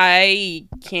that, but I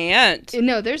can't.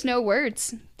 No, there's no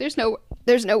words. There's no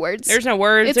words. There's no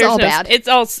words. It's There's all no, bad.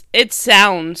 It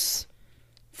sounds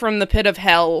from the pit of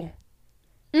hell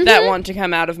that want to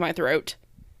come out of my throat.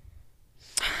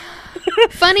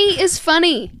 Funny is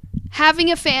funny.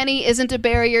 Having a fanny isn't a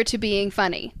barrier to being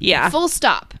funny. Yeah. Full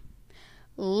stop.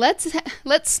 Let's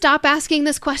stop asking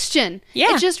this question.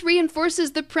 Yeah. It just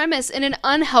reinforces the premise in an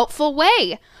unhelpful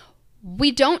way.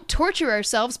 We don't torture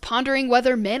ourselves pondering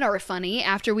whether men are funny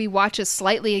after we watch a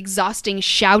slightly exhausting,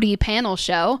 shouty panel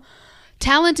show.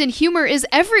 Talent and humor is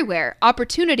everywhere.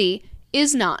 Opportunity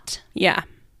is not. Yeah.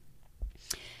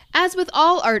 As with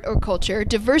all art or culture,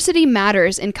 diversity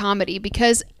matters in comedy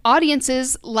because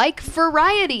audiences like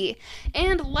variety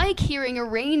and like hearing a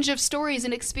range of stories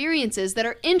and experiences that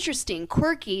are interesting,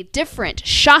 quirky, different,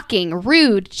 shocking,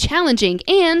 rude, challenging,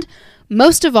 and,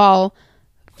 most of all,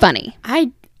 funny.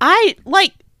 I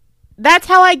like, that's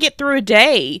how I get through a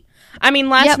day. I mean,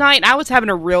 last night I was having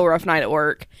a real rough night at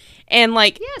work, and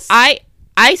like, Yes.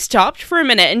 I stopped for a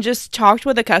minute and just talked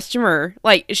with a customer.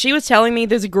 Like, she was telling me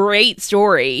this great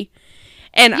story,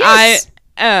 and Yes.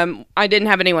 I didn't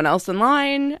have anyone else in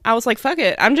line. I was like, fuck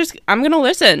it. I'm gonna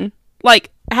listen.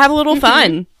 Like, have a little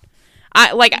fun.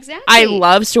 Exactly. I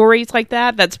love stories like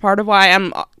that. That's part of why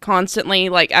I'm constantly,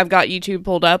 like, I've got YouTube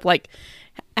pulled up, like,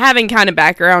 having kind of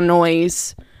background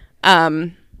noise,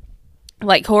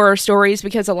 like horror stories,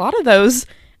 because a lot of those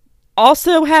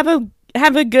also have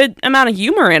a good amount of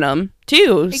humor in them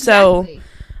too. Exactly.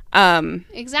 So,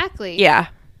 Exactly. yeah.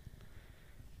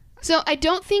 So I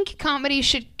don't think comedy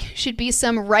should be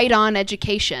some right-on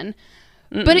education,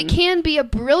 but it can be a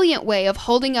brilliant way of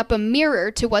holding up a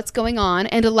mirror to what's going on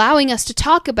and allowing us to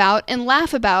talk about and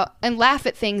laugh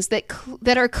at things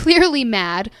that are clearly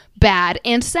mad, bad,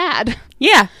 and sad.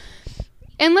 Yeah.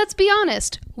 And let's be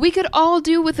honest, we could all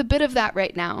do with a bit of that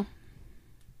right now.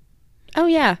 Oh,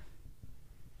 yeah.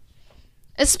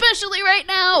 Especially right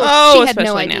now. Oh, she had no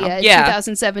especially idea. now. In Yeah.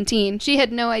 2017. She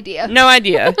had no idea. No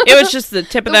idea. It was just the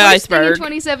tip of the worst thing in iceberg.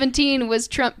 2017 was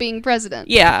Trump being president.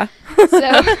 Yeah. So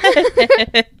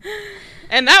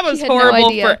And that was She had no horrible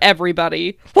idea. for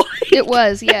everybody. it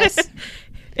was, yes.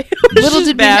 It was Little just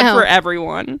did we bad know. for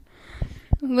everyone.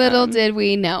 Little did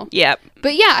we know. Yep.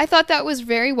 But yeah, I thought that was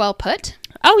very well put.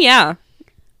 Oh, yeah.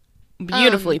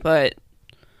 Beautifully put.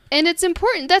 And it's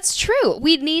important. That's true.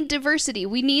 We need diversity.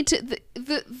 We need to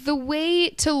the way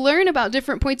to learn about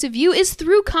different points of view is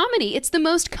through comedy. It's the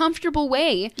most comfortable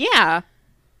way Yeah.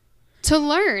 to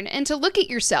learn and to look at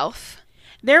yourself.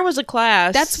 There was a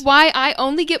class. That's why I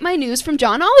only get my news from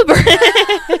John Oliver.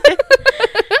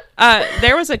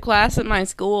 There was a class at my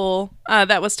school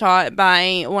that was taught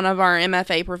by one of our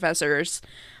MFA professors,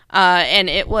 and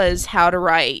it was how to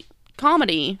write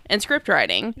comedy and script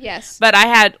writing. Yes. But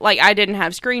I didn't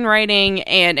have screenwriting,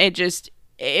 and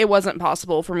it wasn't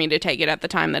possible for me to take it at the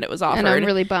time that it was offered. And I'm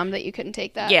really bummed that you couldn't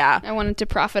take that. Yeah. I wanted to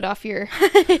profit off your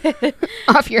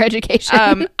off your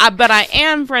education. But I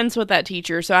am friends with that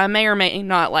teacher, so I may or may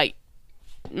not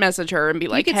message her and be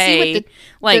like, could "Hey, see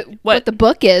what the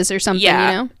book is or something,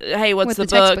 yeah, you know? hey, what's What the the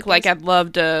textbook book? Like, is. I'd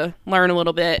love to learn a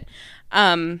little bit."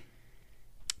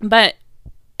 But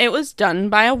it was done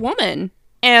by a woman,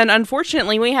 and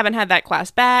unfortunately, we haven't had that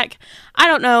class back. I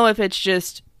don't know if it's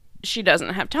just she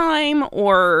doesn't have time,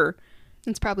 or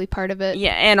It's probably part of it.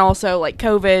 yeah, and also like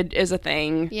COVID is a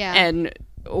thing, Yeah. and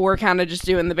we're kind of just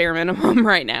doing the bare minimum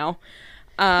right now.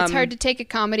 It's hard to take a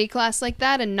comedy class like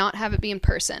that and not have it be in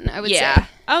person, I would Yeah. say.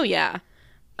 Oh yeah.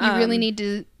 You really need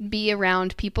to be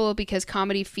around people because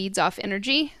comedy feeds off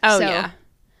energy. Oh so yeah.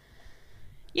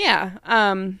 Yeah.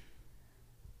 And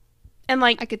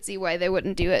like I could see why they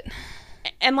wouldn't do it.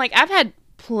 I've had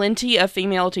plenty of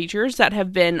female teachers that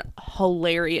have been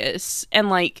hilarious, and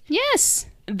like Yes.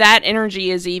 that energy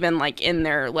is even like in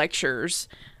their lectures.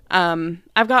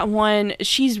 I've got one,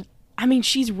 she's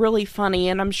really funny,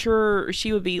 and I'm sure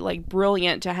she would be like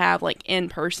brilliant to have like in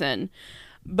person,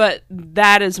 but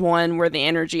that is one where the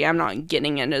energy I'm not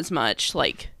getting it as much,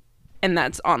 like, and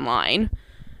that's online.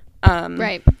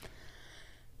 Right.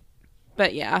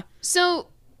 But yeah. So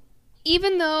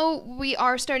even though we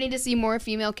are starting to see more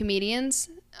female comedians,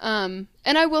 and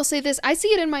I will say this, I see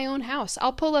it in my own house.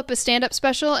 I'll pull up a stand-up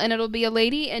special and it'll be a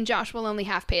lady and Josh will only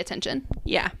half pay attention.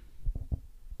 Yeah.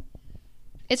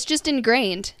 It's just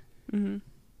ingrained. Mm-hmm.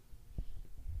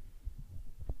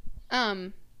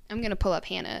 I'm going to pull up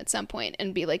Hannah at some point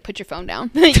and be like, put your phone down.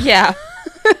 Yeah.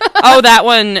 Oh, that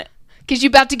one. Because you're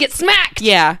about to get smacked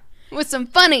Yeah. with some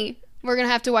funny. We're going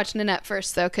to have to watch Nanette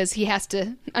first, though, because he has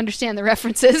to understand the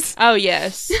references. Oh,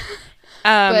 yes.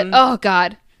 But, oh,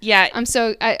 God. Yeah.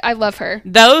 I love her.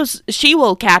 She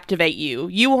will captivate you.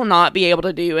 You will not be able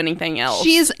to do anything else.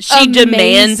 She amazing.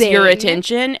 demands your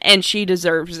attention, and she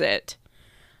deserves it.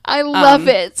 I love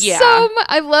it yeah. so much.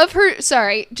 I love her.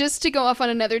 Sorry, just to go off on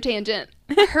another tangent.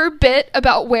 Her bit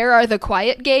about where are the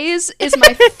quiet gays is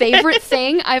my favorite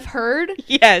thing I've heard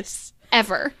Yes.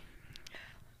 ever.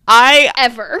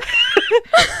 Ever.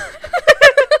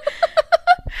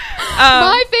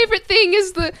 My favorite thing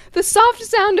is the soft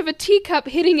sound of a teacup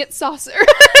hitting its saucer.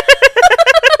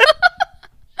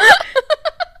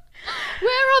 Where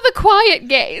are the quiet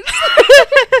gays?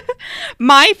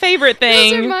 My favorite Those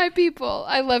thing. are my people.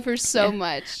 I love her so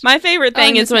much. My favorite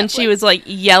thing On is when Netflix. she was like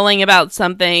yelling about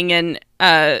something, and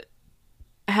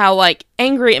how like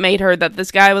angry it made her that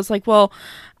this guy was like, "Well,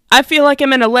 I feel like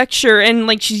I'm in a lecture," and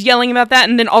like she's yelling about that,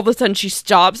 and then all of a sudden she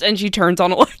stops and she turns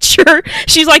on a lecture.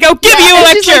 She's like, "Oh, give you a And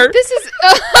she's lecture." like, this is. I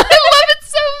love it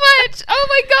so much. Oh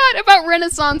my god, about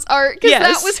Renaissance art because Yes.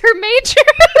 that was her major.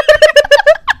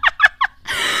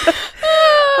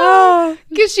 Oh.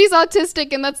 Because she's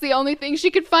autistic and that's the only thing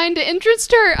she could find to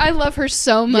interest her. I love her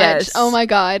so much. Yes. Oh my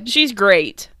god. She's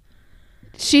great.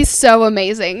 She's so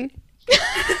amazing.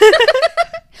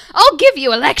 I'll give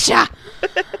you a lecture.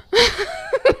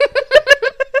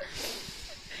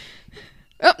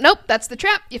 Oh, nope. That's the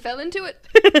trap. You fell into it.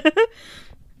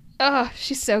 Oh,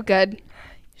 she's so good.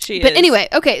 She is. But anyway,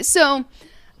 okay. So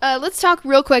let's talk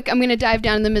real quick. I'm going to dive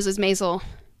down into Mrs. Maisel.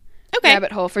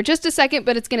 rabbit hole for just a second,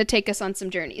 but it's going to take us on some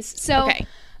journeys. So, Okay.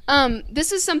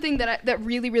 this is something that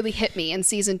really, really hit me in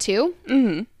season 2.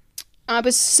 Mm-hmm. I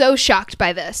was so shocked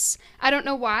by this. I don't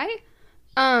know why.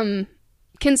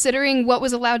 Considering what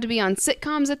was allowed to be on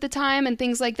sitcoms at the time and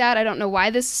things like that, I don't know why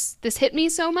this hit me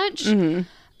so much.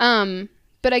 Mm-hmm.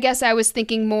 But I guess I was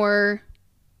thinking more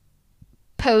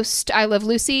post I Love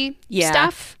Lucy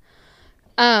stuff.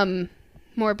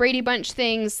 More Brady Bunch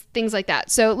things like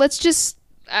that. So let's just,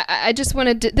 I just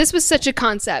wanted to, this was such a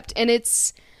concept, and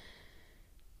it's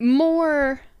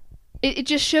more, it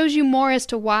just shows you more as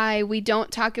to why we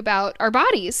don't talk about our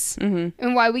bodies, and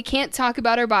why we can't talk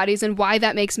about our bodies, and why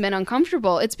that makes men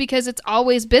uncomfortable. It's because it's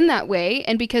always been that way,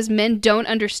 and because men don't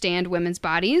understand women's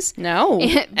bodies. No.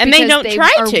 And they don't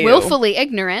try to. Are willfully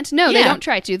ignorant. No, they don't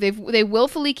try to. They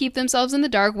willfully keep themselves in the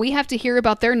dark. We have to hear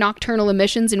about their nocturnal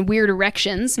emissions and weird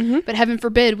erections, but heaven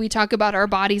forbid we talk about our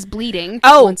bodies bleeding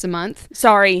once a month.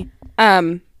 Sorry.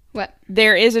 What?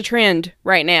 There is a trend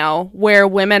right now where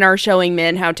women are showing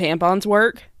men how tampons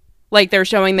work. Like, they're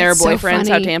showing their boyfriends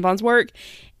how tampons work.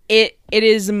 It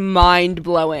is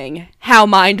mind-blowing how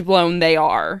mind-blown they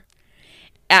are.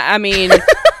 I mean,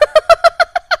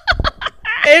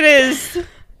 it is.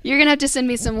 You're going to have to send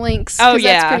me some links. Oh,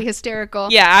 yeah. That's pretty hysterical.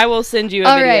 Yeah, I will send you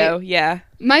a video. Right. Yeah.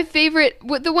 My favorite,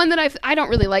 the one that I don't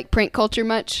really like prank culture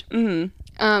much.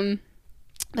 Mm-hmm.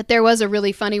 But there was a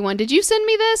really funny one. Did you send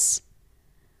me this?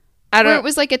 Where it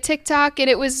was like a TikTok, and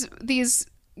it was these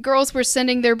girls were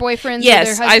sending their boyfriends or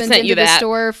their husbands into the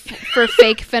store for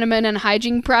fake Fenneman and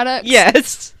hygiene products.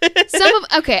 Yes.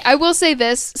 I will say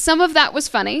this. Some of that was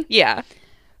funny. Yeah.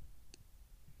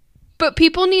 But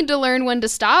people need to learn when to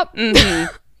stop.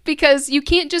 Mm-hmm. Because you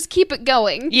can't just keep it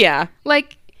going. Yeah.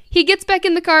 Like, he gets back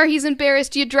in the car, he's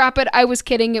embarrassed, you drop it, I was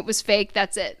kidding, it was fake,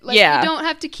 that's it. Like, you don't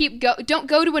have to don't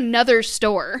go to another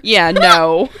store. Yeah,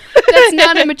 no. That's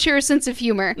not a mature sense of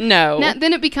humor. No.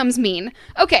 Then it becomes mean.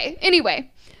 Okay, anyway.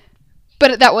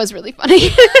 But that was really funny.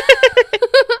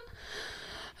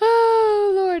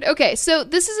 Oh, Lord. Okay, so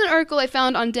this is an article I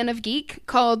found on Den of Geek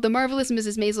called The Marvelous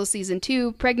Mrs. Maisel Season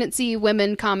 2, Pregnancy,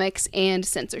 Women, Comics, and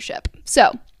Censorship.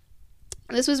 So,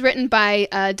 this was written by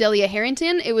Delia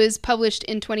Harrington. It was published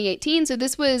in 2018, so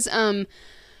this was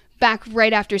back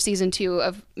right after Season 2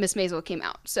 of Miss Maisel came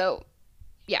out. So,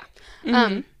 yeah.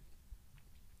 Mm-hmm.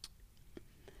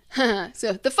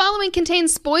 So, the following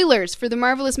contains spoilers for The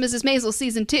Marvelous Mrs. Maisel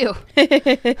Season 2.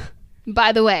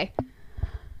 By the way.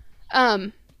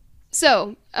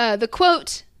 So, the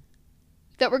quote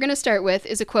that we're going to start with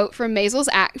is a quote from Midge's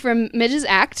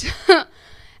act.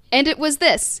 And it was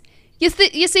this. You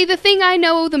see, the thing I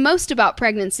know the most about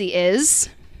pregnancy is...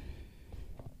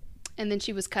 And then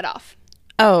she was cut off.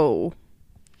 Oh.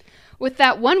 With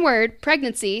that one word,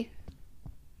 pregnancy,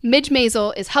 Midge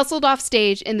Maisel is hustled off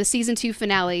stage in the Season 2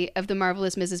 finale of The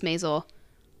Marvelous Mrs. Maisel,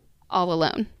 all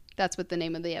alone. That's what the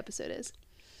name of the episode is.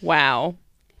 Wow.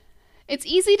 It's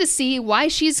easy to see why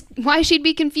she'd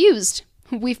be confused.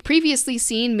 We've previously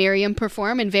seen Miriam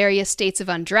perform in various states of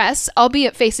undress,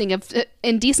 albeit facing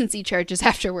indecency charges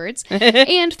afterwards.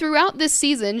 And throughout this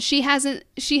season, she has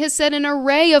said an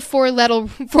array of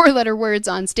four-letter words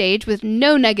on stage with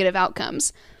no negative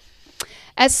outcomes.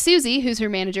 As Susie, who's her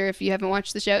manager if you haven't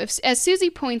watched the show, as Susie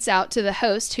points out to the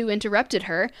host who interrupted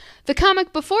her, the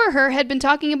comic before her had been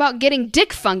talking about getting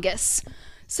dick fungus,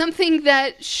 something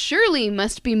that surely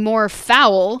must be more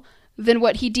foul than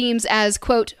what he deems as,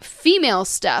 quote, female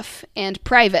stuff and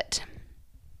private.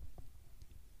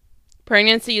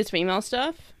 Pregnancy is female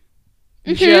stuff?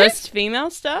 Mm-hmm. Just female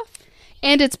stuff?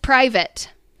 And it's private.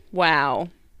 Wow.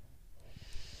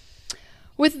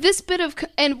 With this bit of...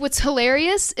 And what's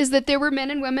hilarious is that there were men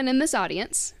and women in this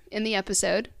audience in the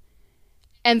episode,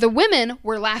 and the women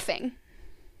were laughing.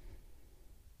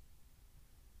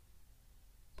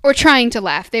 Or trying to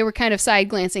laugh. They were kind of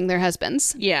side-glancing their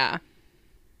husbands. Yeah.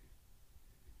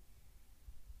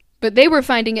 But they were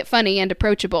finding it funny and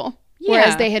approachable. Yeah.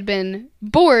 Whereas they had been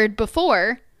bored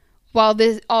before while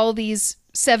all these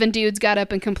 7 dudes got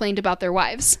up and complained about their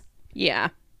wives. Yeah.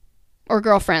 Or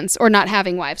girlfriends. Or not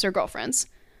having wives or girlfriends.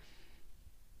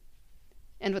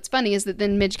 And what's funny is that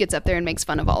then Midge gets up there and makes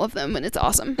fun of all of them, and it's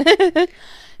awesome.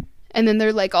 And then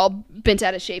they're like all bent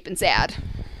out of shape and sad.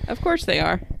 Of course they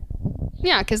are.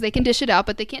 Yeah, because they can dish it out,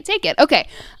 but they can't take it. Okay.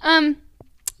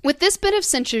 With this bit of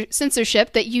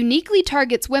censorship that uniquely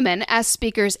targets women as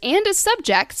speakers and as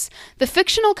subjects, the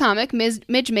fictional comic Midge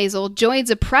Maisel joins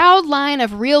a proud line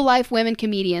of real-life women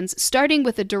comedians, starting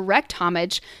with a direct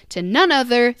homage to none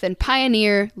other than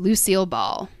pioneer Lucille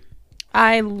Ball.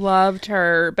 I loved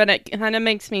her, but it kind of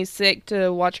makes me sick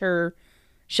to watch her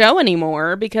show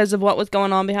anymore because of what was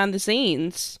going on behind the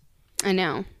scenes. I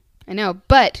know. I know,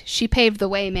 but she paved the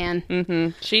way, man.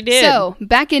 Mm-hmm. She did. So,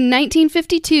 back in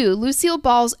 1952, Lucille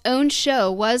Ball's own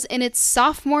show was in its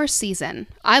sophomore season.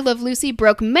 I Love Lucy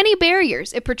broke many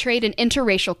barriers. It portrayed an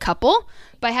interracial couple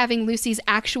by having Lucy's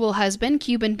actual husband,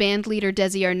 Cuban band leader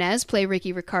Desi Arnaz, play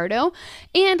Ricky Ricardo,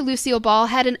 and Lucille Ball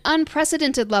had an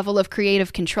unprecedented level of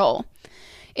creative control.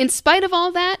 In spite of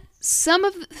all that, some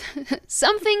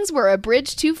things were a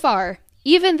bridge too far,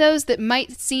 even those that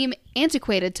might seem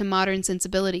antiquated to modern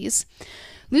sensibilities.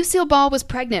 Lucille Ball was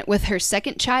pregnant with her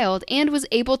second child and was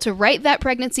able to write that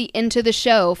pregnancy into the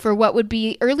show for what would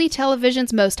be early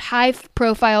television's most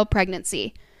high-profile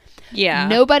pregnancy. Yeah.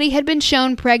 Nobody had been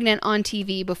shown pregnant on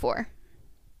TV before.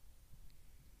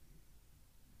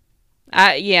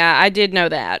 I did know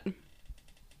that.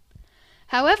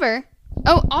 However,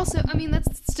 also, I mean,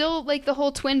 that's still like the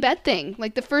whole twin bed thing.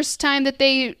 Like the first time that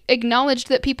they acknowledged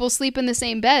that people sleep in the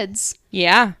same beds.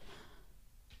 Yeah.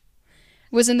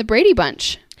 Was in the Brady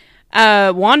Bunch.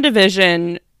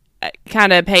 WandaVision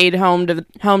kind of paid home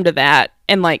to that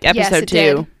in like episode 2.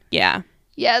 Did. Yeah.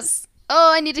 Yes.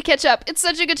 Oh, I need to catch up. It's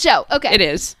such a good show. Okay. It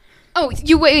is. Oh,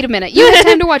 you wait a minute. You had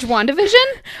time to watch WandaVision?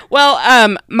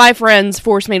 Well, my friends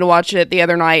forced me to watch it the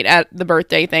other night at the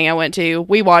birthday thing I went to.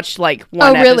 We watched like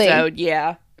one episode.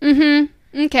 Yeah. Mm-hmm.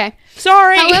 Okay.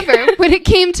 Sorry. However, when it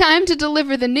came time to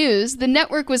deliver the news, the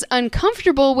network was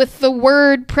uncomfortable with the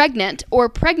word pregnant or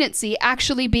pregnancy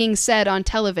actually being said on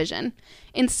television,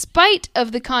 in spite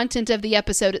of the content of the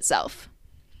episode itself.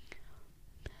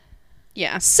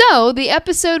 Yeah. So, the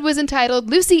episode was entitled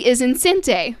Lucy is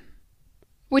enceinte,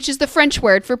 which is the French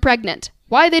word for pregnant.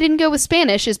 Why they didn't go with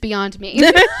Spanish is beyond me.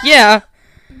 Yeah.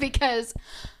 Because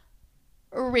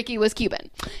Ricky was Cuban.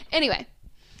 Anyway.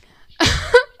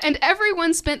 And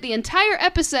everyone spent the entire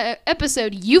episode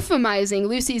euphemizing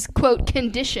Lucy's, quote,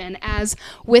 condition as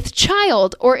with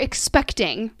child or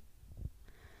expecting.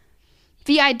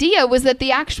 The idea was that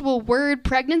the actual word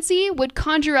pregnancy would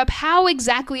conjure up how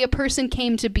exactly a person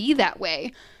came to be that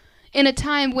way. In a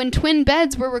time when twin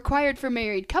beds were required for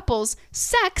married couples,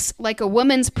 sex, like a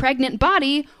woman's pregnant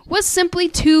body, was simply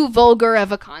too vulgar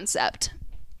of a concept.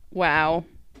 Wow.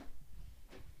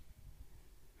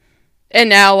 And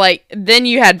now, like, then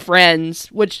you had Friends,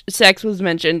 which sex was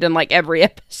mentioned in, like, every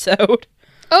episode.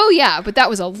 Oh, yeah, but that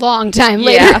was a long time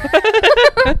later.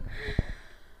 Yeah.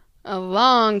 A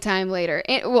long time later.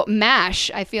 Well, MASH,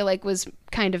 I feel like, was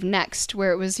kind of next,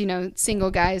 where it was, you know,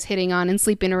 single guys hitting on and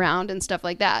sleeping around and stuff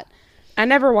like that. I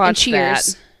never watched and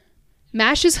Cheers. that.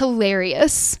 MASH is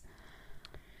hilarious.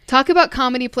 Talk about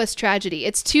comedy plus tragedy.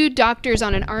 It's two doctors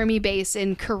on an army base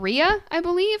in Korea, I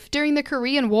believe, during the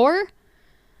Korean War.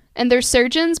 And they're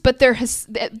surgeons, but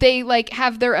they like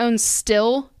have their own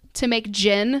still to make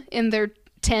gin in their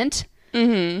tent.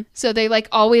 Mm-hmm. So they like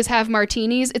always have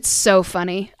martinis. It's so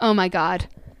funny. Oh my God.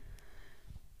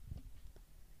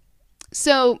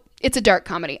 So it's a dark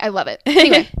comedy. I love it.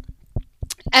 Anyway,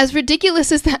 as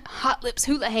ridiculous as that Hot Lips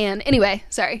Houlihan. Anyway,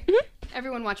 sorry. Mm-hmm.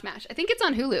 Everyone watch MASH. I think it's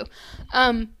on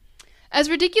Hulu. As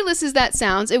ridiculous as that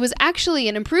sounds, it was actually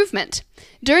an improvement.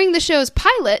 During the show's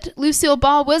pilot, Lucille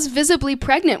Ball was visibly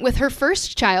pregnant with her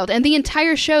first child, and the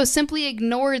entire show simply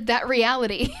ignored that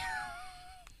reality.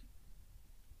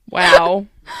 Wow.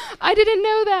 I didn't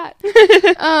know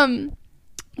that.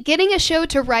 Getting a show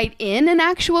to write in an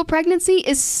actual pregnancy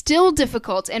is still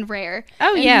difficult and rare.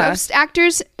 Oh, and yeah. Most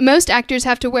actors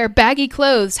have to wear baggy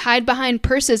clothes, hide behind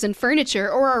purses and furniture,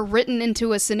 or are written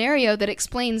into a scenario that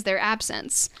explains their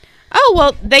absence. Oh,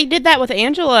 well, they did that with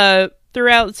Angela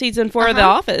throughout season 4 of The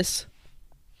Office.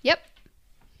 Yep.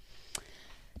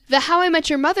 The How I Met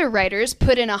Your Mother writers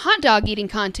put in a hot dog eating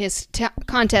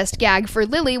contest gag for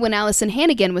Lily when Allison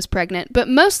Hannigan was pregnant, but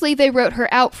mostly they wrote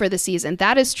her out for the season.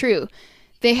 That is true.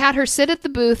 They had her sit at the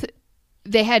booth.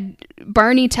 They had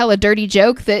Barney tell a dirty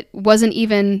joke that wasn't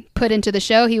even put into the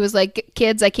show. He was like,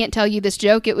 kids, I can't tell you this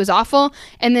joke. It was awful.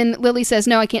 And then Lily says,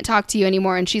 no, I can't talk to you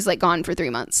anymore. And she's like gone for 3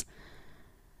 months.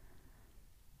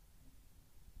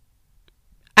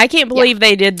 I can't believe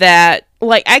they did that.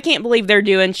 Like, I can't believe they're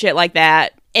doing shit like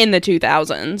that in the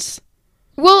 2000s.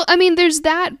 Well, I mean, there's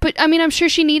that, but I mean, I'm sure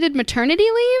she needed maternity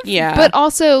leave. Yeah. But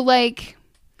also, like,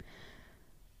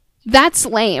 that's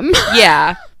lame.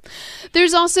 Yeah.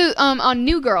 There's also, on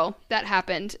New Girl, that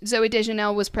happened. Zooey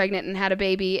Deschanel was pregnant and had a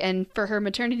baby, and for her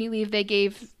maternity leave, they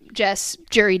gave Jess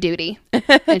jury duty,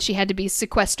 and she had to be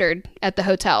sequestered at the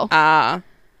hotel.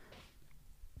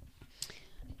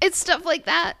 It's stuff like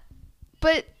that.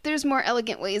 But there's more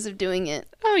elegant ways of doing it.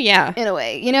 Oh, yeah. In a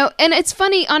way, you know? And it's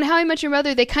funny, on How I Met Your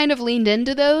Mother, they kind of leaned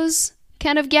into those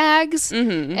kind of gags.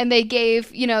 Mm-hmm. And they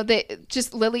gave, you know, they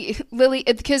just Lily,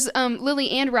 because Lily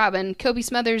and Robin, Kobe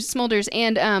Smulders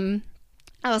and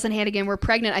Allison Hannigan were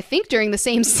pregnant, I think, during the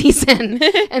same season.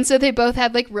 And so they both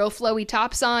had like real flowy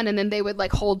tops on, and then they would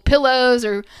like hold pillows,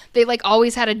 or they like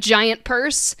always had a giant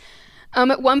purse.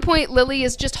 At one point, Lily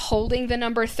is just holding the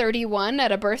number 31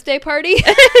 at a birthday party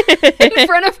in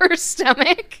front of her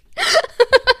stomach.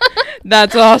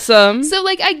 That's awesome. So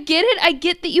like, I get it. I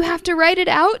get that you have to write it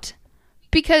out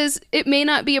because it may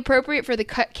not be appropriate for the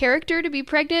character to be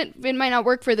pregnant. It might not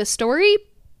work for the story.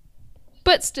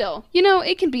 But still, you know,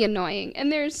 it can be annoying,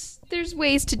 and there's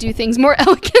ways to do things more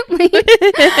elegantly.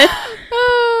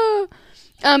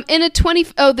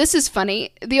 This is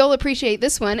funny. You'll appreciate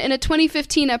this one. In a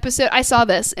 2015 episode, I saw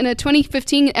this. In a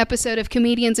 2015 episode of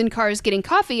Comedians in Cars Getting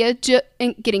Coffee,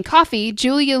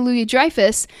 Julia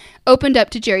Louis-Dreyfus opened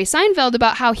up to Jerry Seinfeld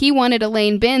about how he wanted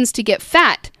Elaine Benz to get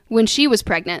fat when she was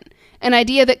pregnant, an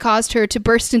idea that caused her to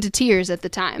burst into tears at the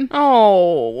time.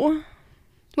 Oh.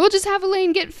 We'll just have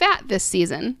Elaine get fat this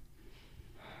season.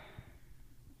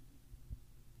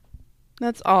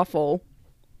 That's awful.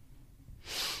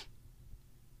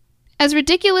 As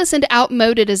ridiculous and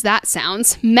outmoded as that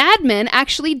sounds, Mad Men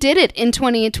actually did it in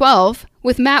 2012,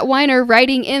 with Matt Weiner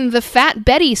writing in the Fat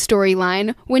Betty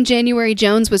storyline when January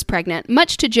Jones was pregnant,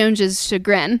 much to Jones's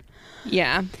chagrin.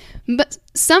 Yeah. But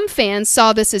some fans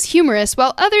saw this as humorous,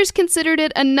 while others considered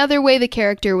it another way the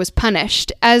character was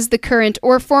punished, as the current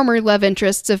or former love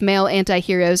interests of male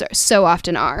anti-heroes so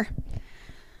often are.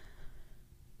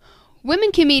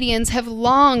 Women comedians have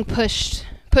long pushed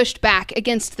back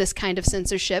against this kind of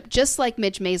censorship, just like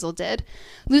Midge Maisel did.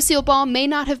 Lucille Ball may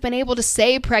not have been able to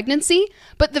say pregnancy,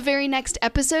 but the very next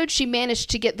episode, she managed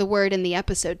to get the word in the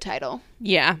episode title.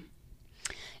 Yeah.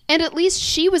 And at least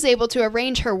she was able to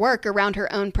arrange her work around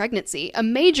her own pregnancy, a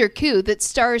major coup that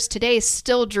stars today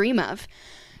still dream of.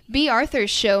 Bea Arthur's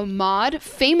show Maude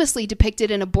famously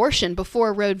depicted an abortion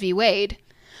before Roe v. Wade.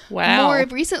 Wow. More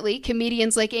recently,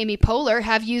 comedians like Amy Poehler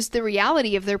have used the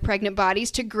reality of their pregnant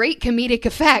bodies to great comedic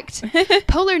effect.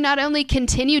 Poehler not only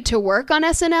continued to work on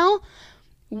SNL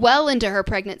well into her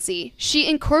pregnancy, she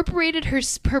incorporated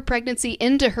her pregnancy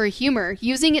into her humor,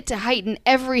 using it to heighten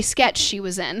every sketch she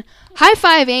was in. High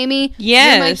five, Amy.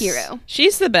 Yes. You're my hero.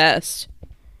 She's the best.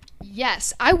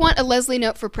 Yes. I want a Leslie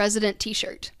Knope for President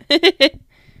t-shirt.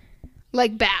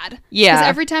 Like, bad. Yeah. Because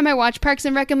every time I watch Parks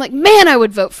and Rec, I'm like, man, I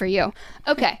would vote for you.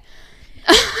 Okay.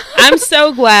 I'm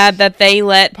so glad that they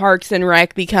let Parks and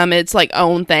Rec become its like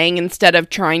own thing instead of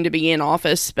trying to be an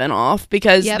Office spinoff,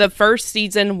 because the first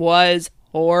season was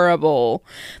horrible.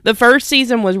 The first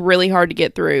season was really hard to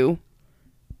get through.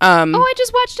 I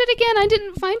just watched it again. I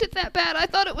didn't find it that bad. I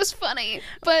thought it was funny,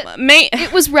 but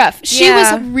it was rough. She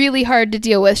was really hard to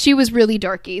deal with. She was really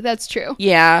darky. That's true.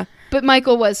 Yeah. But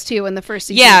Michael was too in the first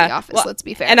season of The Office, let's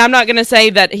be fair. And I'm not going to say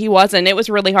that he wasn't. It was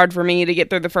really hard for me to get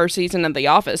through the first season of The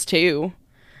Office too.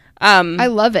 I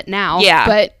love it now. Yeah.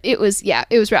 But it was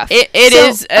rough. It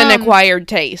is an acquired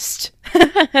taste.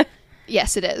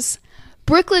 Yes, it is.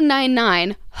 Brooklyn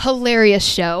Nine-Nine, hilarious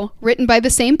show, written by the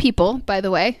same people, by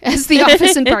the way, as The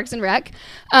Office and Parks and Rec,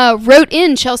 wrote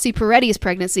in Chelsea Peretti's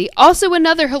pregnancy. Also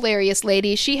another hilarious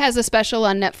lady. She has a special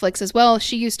on Netflix as well.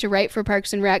 She used to write for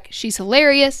Parks and Rec. She's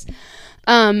hilarious.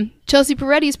 Chelsea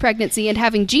Peretti's pregnancy and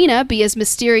having Gina be as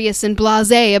mysterious and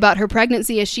blasé about her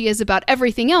pregnancy as she is about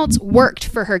everything else worked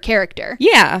for her character.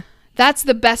 Yeah. That's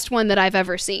the best one that I've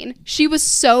ever seen. She was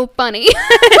so funny.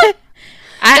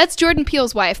 That's Jordan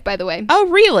Peele's wife, by the way. Oh,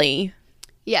 really?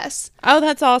 Yes. Oh,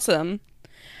 that's awesome.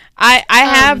 I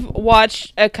have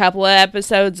watched a couple of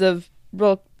episodes of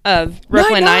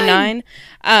Brooklyn Nine-Nine.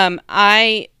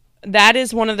 That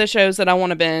is one of the shows that I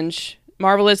want to binge.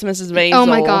 Marvelous Mrs. Maisel. Oh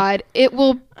my god, it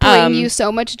will bring you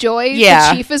so much joy. Yeah.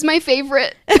 The Chief is my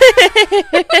favorite.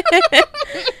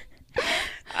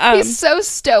 He's so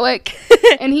stoic,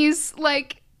 and he's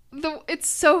like it's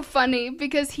so funny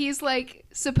because he's like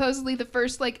supposedly the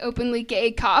first like openly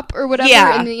gay cop or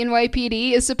whatever in the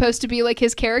NYPD is supposed to be like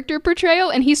his character portrayal,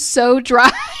 and he's so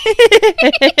dry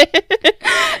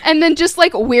and then just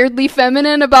like weirdly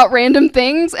feminine about random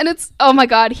things, and it's oh my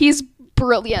god, he's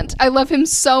brilliant. I love him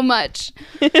so much.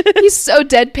 He's so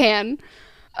deadpan.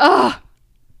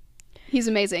 He's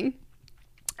amazing.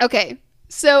 Okay,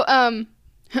 so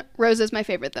Rosa's my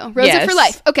favorite though. Rosa for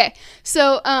life. Okay,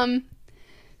 so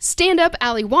stand-up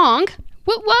Ali Wong.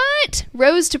 What?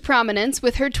 Rose to prominence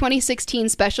with her 2016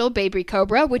 special Baby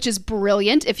Cobra, which is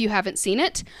brilliant if you haven't seen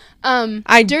it.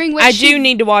 I do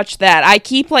need to watch that. I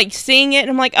keep like seeing it and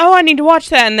I'm like, oh, I need to watch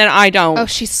that, and then I don't. Oh,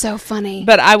 she's so funny.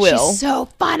 But I will. She's so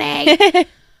funny.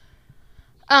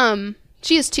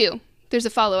 She is too. There's a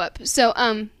follow-up. So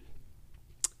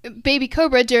Baby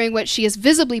Cobra during which she is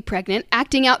visibly pregnant,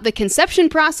 acting out the conception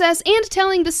process and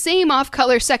telling the same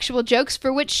off-color sexual jokes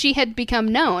for which she had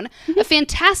become known. A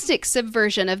fantastic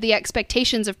subversion of the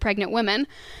expectations of pregnant women.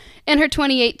 In her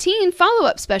 2018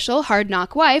 follow-up special, Hard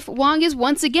Knock Wife, Wong is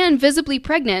once again visibly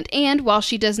pregnant, and while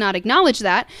she does not acknowledge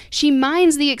that, she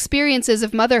mines the experiences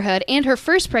of motherhood and her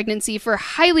first pregnancy for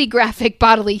highly graphic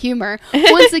bodily humor,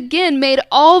 once again made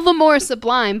all the more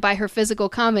sublime by her physical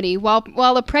comedy,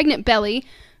 while a pregnant belly...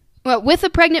 Well, with a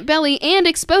pregnant belly and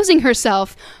exposing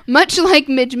herself, much like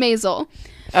Midge Maisel.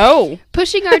 Oh.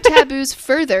 Pushing our taboos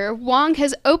further, Wong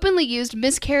has openly used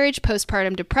miscarriage,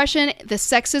 postpartum depression, the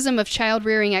sexism of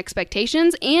child-rearing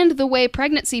expectations, and the way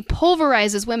pregnancy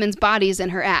pulverizes women's bodies in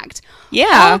her act.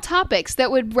 Yeah. All topics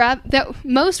that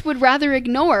most would rather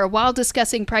ignore while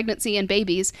discussing pregnancy and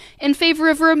babies, in favor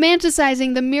of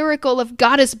romanticizing the miracle of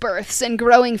goddess births and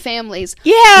growing families.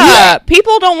 Yeah.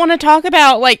 People don't want to talk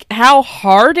about, like, how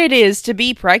hard it is to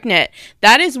be pregnant.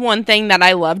 That is one thing that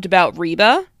I loved about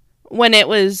Reba. When it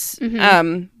was,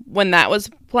 when that was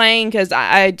playing, because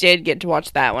I did get to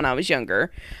watch that when I was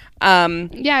younger.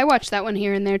 Yeah, I watched that one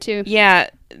here and there, too. Yeah,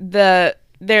 they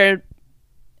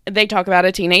talk about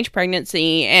a teenage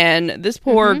pregnancy, and this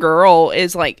poor girl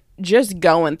is, like, just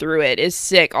going through it, is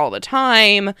sick all the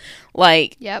time,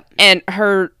 like, yep. And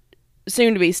her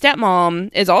soon-to-be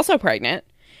stepmom is also pregnant,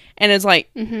 and is like,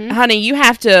 honey, you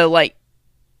have to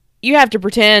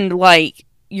pretend, like,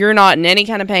 you're not in any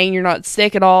kind of pain, you're not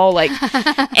sick at all, like,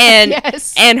 and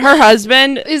yes. And her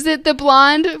husband, is it the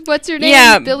blonde, what's her name?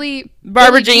 Yeah,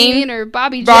 Barbara Jean or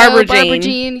Bobby Barbara Jo, Barbara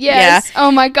Jean, yes. Yeah.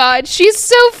 Oh my god, she's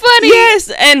so funny.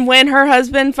 Yes, and when her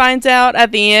husband finds out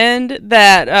at the end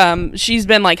that she's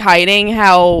been, like, hiding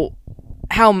how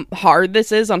hard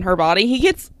this is on her body,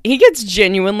 he gets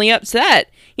genuinely upset.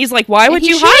 He's like, why would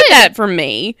you hide that from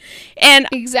me? And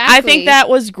exactly. I think that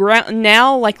was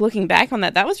now, like, looking back on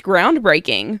that was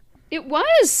groundbreaking. It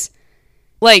was.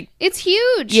 Like, it's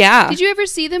huge. Yeah. Did you ever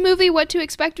see the movie What to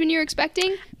Expect When You're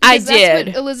Expecting? I did. That's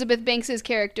what Elizabeth Banks's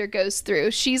character goes through.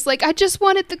 She's like, I just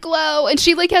wanted the glow, and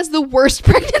she, like, has the worst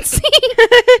pregnancy.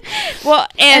 Well,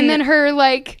 and then her,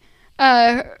 like,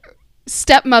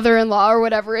 stepmother-in-law or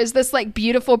whatever is this, like,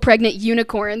 beautiful pregnant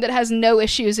unicorn that has no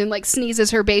issues and, like,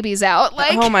 sneezes her babies out.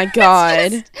 Like, oh my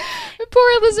god.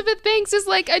 Poor Elizabeth Banks is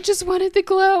like, I just wanted the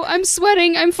glow. I'm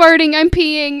sweating. I'm farting. I'm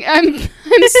peeing. I'm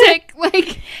sick.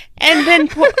 Like, and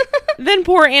then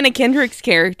poor Anna Kendrick's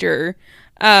character.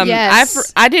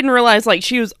 Yes. I didn't realize, like,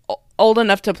 she was old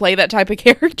enough to play that type of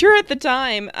character at the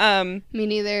time. Me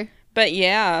neither. But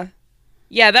yeah,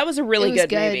 that was a really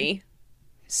good movie.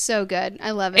 So good.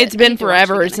 I love it. It's been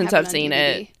forever since I've seen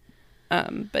it.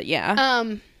 But yeah.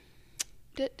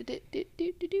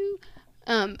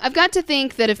 I've got to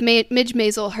think that if Midge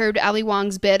Maisel heard Ali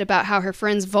Wong's bit about how her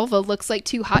friend's vulva looks like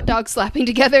two hot dogs slapping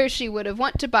together, she would have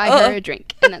want to buy her a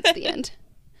drink. And that's the end.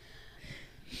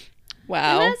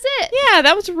 Wow. And that's it. Yeah,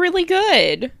 that was really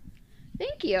good.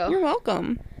 Thank you. You're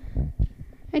welcome.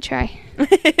 I try.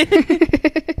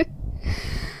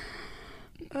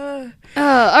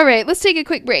 All right, let's take a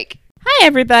quick break. Hi,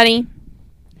 everybody.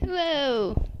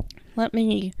 Hello. Let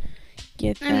me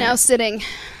get that. I'm now sitting.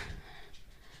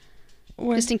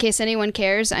 Just in case anyone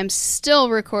cares, I'm still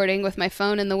recording with my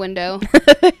phone in the window,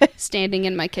 standing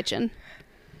in my kitchen.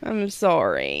 I'm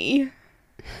sorry.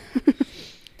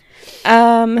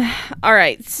 All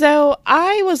right. So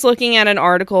I was looking at an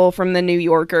article from the New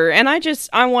Yorker, and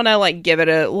I want to, like, give it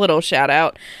a little shout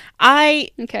out.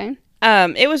 Okay.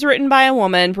 It was written by a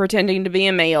woman pretending to be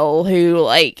a male who,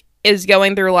 like, is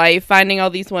going through life finding all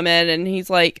these women, and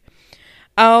he's like,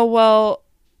 oh, well,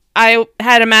 I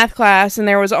had a math class and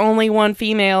there was only one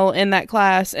female in that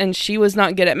class and she was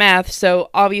not good at math, so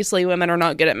obviously women are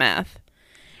not good at math.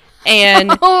 And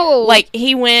like,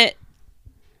 he went,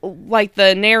 like,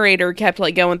 the narrator kept,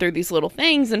 like, going through these little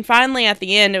things, and finally at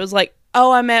the end it was like,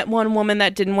 oh, I met one woman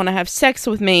that didn't want to have sex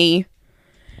with me.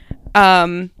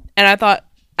 And I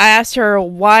asked her,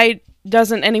 why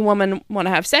doesn't any woman want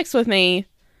to have sex with me?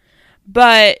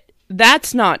 But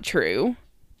that's not true.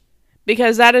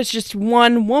 Because that is just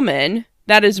one woman.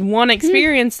 That is one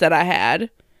experience that I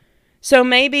had. So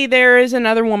maybe there is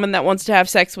another woman that wants to have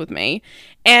sex with me.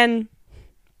 And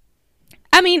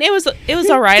I mean, it was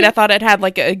all right. I thought it had,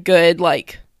 like, a good,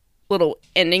 like, little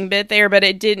ending bit there, but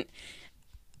it didn't.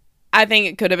 I think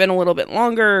it could have been a little bit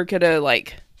longer. Could have,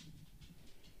 like,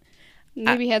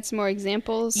 maybe had some more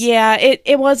examples. Yeah,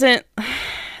 it wasn't.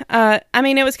 I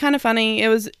mean, it was kind of funny.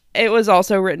 It was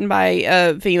also written by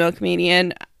a female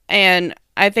comedian. And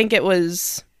I think it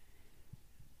was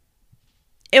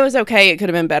okay. It could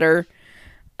have been better.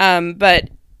 But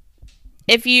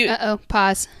if you...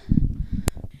 Pause.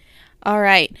 All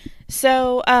right.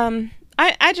 So, I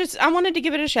wanted to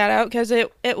give it a shout out because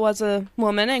it was a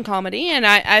woman in comedy, and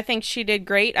I think she did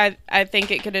great. I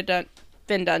think it could have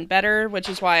been done better, which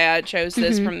is why I chose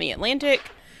this from The Atlantic.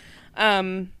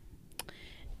 And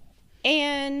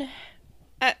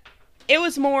it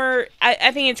was more,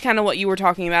 I think it's kind of what you were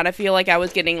talking about. I feel like I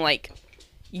was getting, like,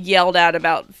 yelled at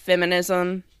about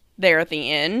feminism there at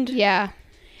the end. Yeah.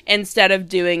 Instead of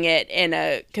doing it in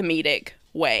a comedic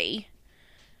way.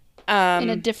 In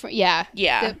a different, yeah.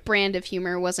 Yeah. The brand of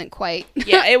humor wasn't quite.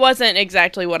 Yeah, it wasn't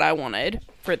exactly what I wanted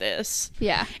for this.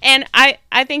 Yeah. And I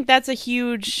think that's a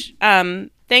huge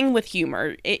thing with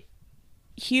humor.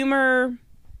 Humor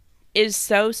is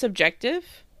so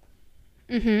subjective.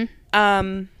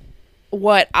 Mm-hmm.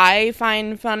 What I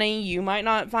find funny, you might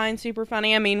not find super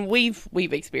funny. I mean, we've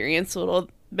experienced a little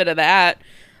bit of that.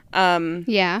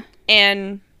 Yeah.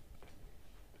 And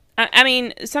I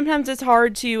mean, sometimes it's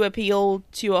hard to appeal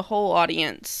to a whole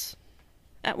audience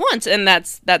at once, and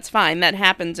that's fine. That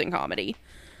happens in comedy.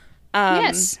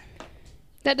 Yes.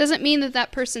 That doesn't mean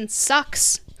that person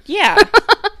sucks. Yeah.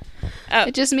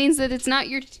 It just means that it's not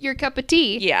your cup of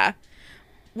tea. Yeah.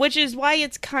 Which is why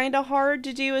it's kind of hard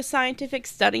to do a scientific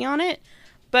study on it,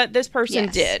 but this person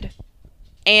did.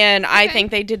 And I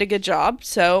think they did a good job,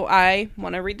 so I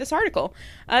want to read this article.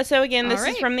 So again, this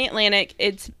is from The Atlantic.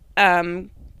 It's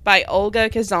by Olga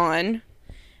Kazan,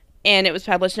 and it was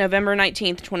published November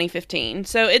 19th, 2015.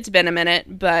 So it's been a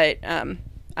minute, but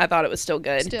I thought it was still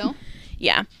good. Still?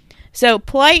 Yeah. So,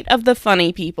 plight of the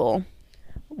funny people.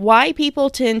 Why people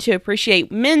tend to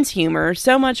appreciate men's humor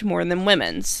so much more than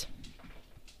women's.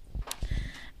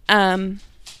 A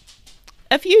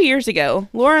few years ago,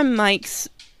 Laura Mikes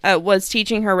was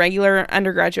teaching her regular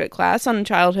undergraduate class on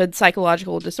childhood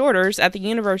psychological disorders at the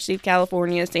University of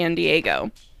California, San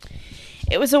Diego.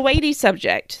 It was a weighty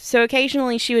subject, so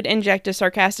occasionally she would inject a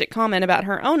sarcastic comment about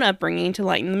her own upbringing to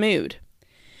lighten the mood.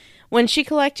 When she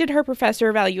collected her professor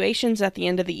evaluations at the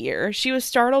end of the year, she was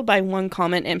startled by one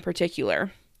comment in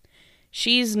particular.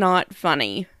 "She's not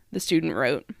funny," the student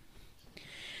wrote.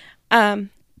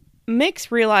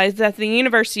 Mix realized that the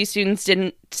university students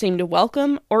didn't seem to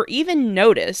welcome or even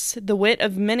notice the wit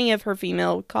of many of her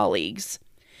female colleagues.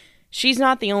 She's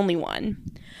not the only one.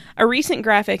 A recent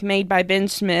graphic made by Ben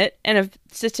Schmidt, an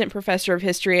assistant professor of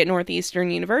history at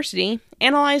Northeastern University,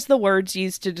 analyzed the words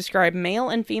used to describe male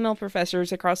and female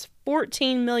professors across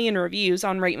 14 million reviews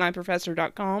on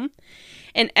RateMyProfessor.com.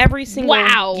 And every single...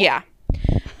 Wow! Yeah.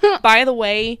 By the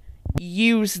way,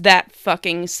 use that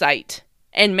fucking site.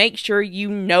 And make sure you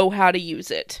know how to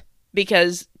use it.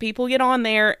 Because people get on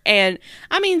there and...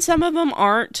 I mean, some of them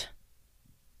aren't...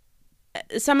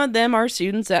 Some of them are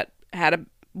students that had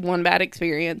one bad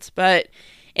experience, but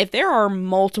if there are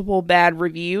multiple bad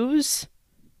reviews,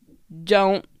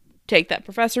 don't take that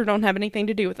professor, don't have anything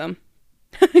to do with them.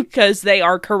 Because they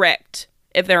are correct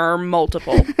if there are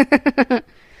multiple.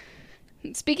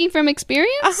 Speaking from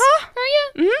experience? Uh-huh.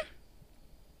 Are you? Mm-hmm.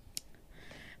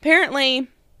 Apparently,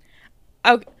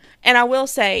 and I will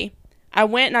say, I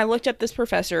went and I looked up this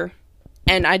professor,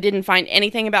 and I didn't find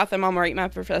anything about them on Rate My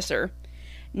Professor.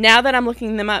 Now that I'm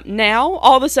looking them up now,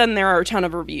 all of a sudden there are a ton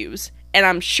of reviews. And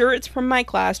I'm sure it's from my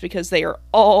class because they are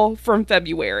all from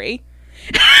February.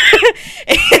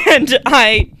 And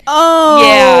Oh,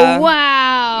 yeah.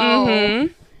 Wow. Mm-hmm.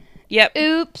 Yep.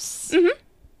 Oops. Mm-hmm.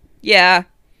 Yeah.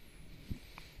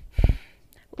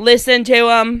 Listen to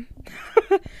them.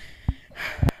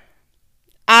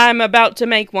 I'm about to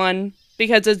make one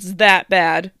because it's that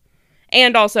bad.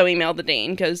 And also email the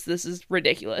dean because this is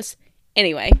ridiculous.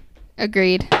 Anyway.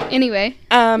 Agreed. Anyway.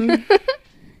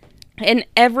 In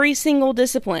every single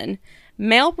discipline,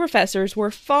 male professors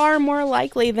were far more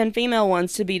likely than female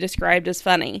ones to be described as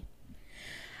funny.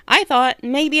 "I thought,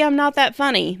 maybe I'm not that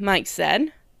funny," Mike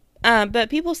said.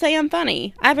 But people say I'm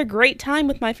funny. I have a great time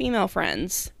with my female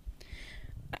friends.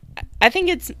 I think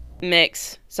it's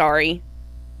Mix. Sorry.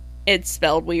 It's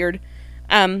spelled weird.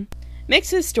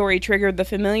 Mix's story triggered the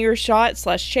familiar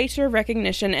shot/chaser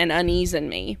recognition and unease in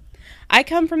me. I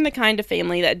come from the kind of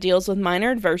family that deals with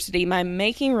minor adversity by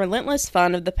making relentless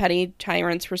fun of the petty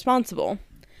tyrants responsible.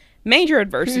 Major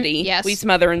adversity, yes. We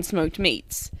smother in smoked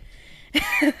meats.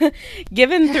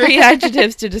 Given 3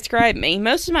 adjectives to describe me,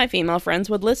 most of my female friends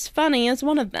would list funny as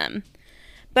one of them.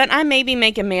 But I maybe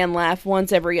make a man laugh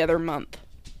once every other month.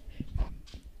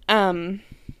 On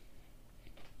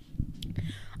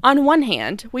one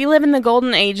hand, we live in the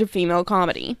golden age of female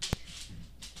comedy.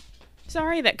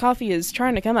 Sorry, that coffee is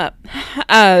trying to come up.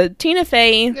 Tina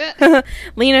Fey,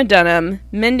 Lena Dunham,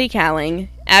 Mindy Kaling,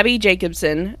 Abby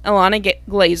Jacobson, Ilana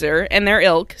Glazer, and their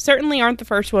ilk certainly aren't the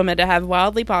first women to have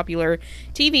wildly popular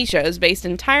TV shows based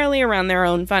entirely around their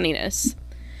own funniness.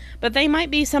 But they might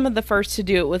be some of the first to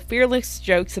do it with fearless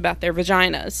jokes about their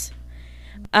vaginas.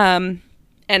 And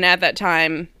at that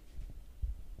time,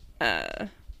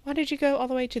 why did you go all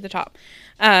the way to the top?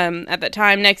 At that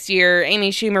time, next year, Amy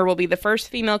Schumer will be the first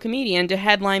female comedian to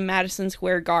headline Madison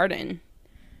Square Garden.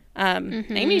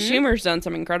 Amy Schumer's done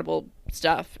some incredible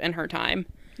stuff in her time.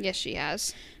 Yes, she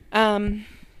has.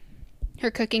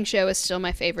 Her cooking show is still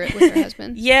my favorite with her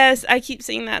husband. Yes, I keep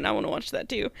seeing that and I want to watch that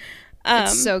too.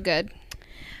 It's so good.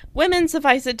 Women,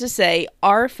 suffice it to say,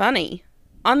 are funny.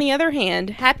 On the other hand,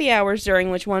 happy hours during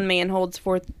which one man holds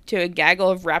forth to a gaggle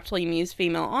of raptly amused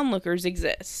female onlookers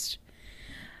exist.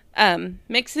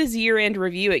 Mix's year-end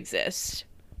review exists.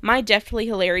 My deftly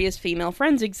hilarious female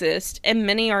friends exist, and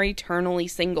many are eternally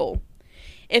single.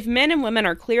 If men and women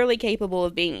are clearly capable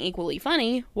of being equally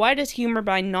funny, why does humor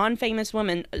by non-famous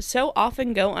women so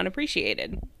often go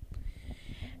unappreciated?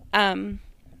 In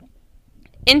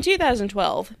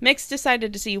 2012, Mix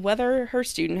decided to see whether her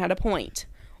student had a point.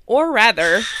 Or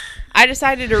rather, I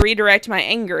decided to redirect my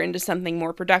anger into something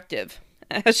more productive,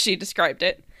 as she described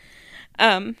it.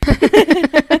 I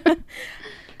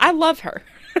love her.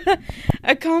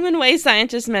 A common way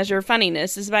scientists measure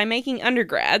funniness is by making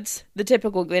undergrads, the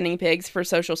typical guinea pigs for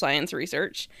social science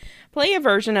research, play a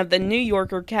version of the New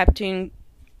Yorker cartoon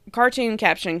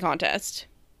caption contest.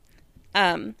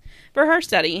 For her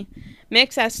study,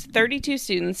 Mix asked 32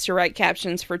 students to write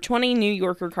captions for 20 New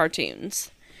Yorker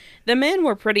cartoons. The men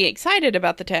were pretty excited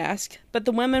about the task, but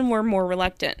the women were more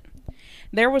reluctant.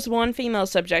 There was one female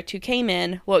subject who came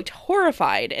in, looked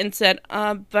horrified, and said,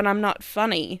 but I'm not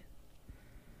funny.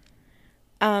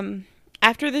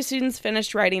 After the students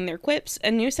finished writing their quips, a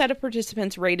new set of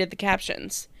participants rated the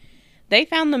captions. They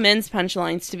found the men's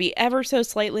punchlines to be ever so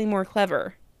slightly more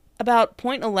clever, about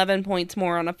 0.11 points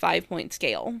more on a 5-point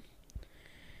scale.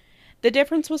 The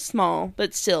difference was small,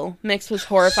 but still, Mix was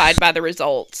horrified by the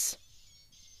results.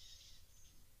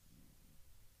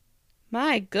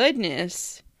 My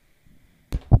goodness.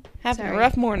 Having a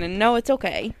rough morning. No, it's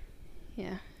okay.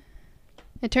 Yeah.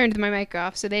 I turned my mic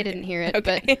off, so they didn't hear it,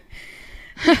 okay. But...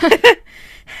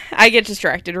 I get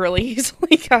distracted really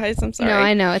easily, guys. I'm sorry. No,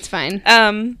 I know. It's fine.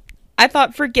 I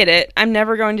thought, forget it. I'm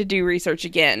never going to do research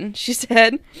again, she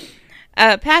said.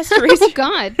 Past research... Oh,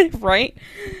 God. Right?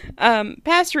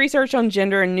 Past research on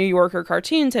gender in New Yorker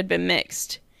cartoons had been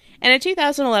mixed. In a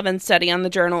 2011 study on the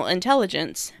journal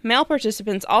Intelligence, male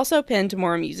participants also penned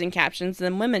more amusing captions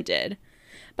than women did.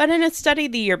 But in a study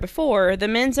the year before, the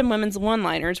men's and women's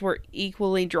one-liners were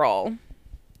equally droll.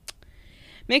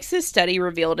 Mix's study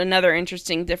revealed another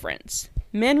interesting difference.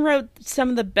 Men wrote some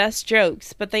of the best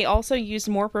jokes, but they also used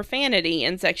more profanity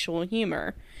and sexual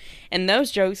humor, and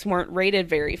those jokes weren't rated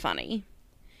very funny.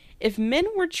 If men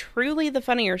were truly the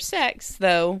funnier sex,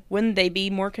 though, wouldn't they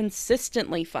be more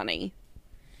consistently funny?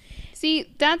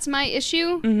 See, that's my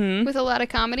issue with a lot of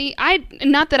comedy.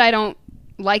 Not that I don't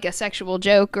like a sexual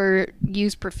joke or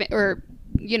use profanity,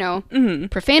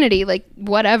 like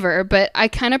whatever, but I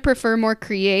kind of prefer more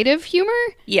creative humor.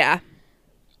 Yeah.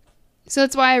 So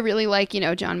that's why I really like,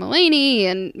 John Mulaney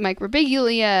and Mike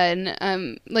Birbiglia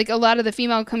and like a lot of the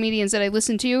female comedians that I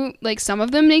listen to, like some of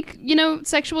them make,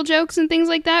 sexual jokes and things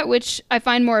like that, which I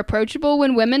find more approachable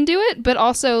when women do it, but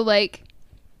also like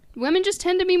women just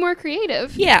tend to be more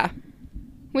creative. Yeah.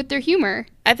 With their humor.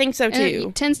 I think so, too. And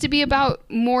it tends to be about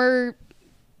more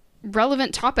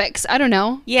relevant topics. I don't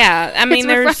know. Yeah, I mean,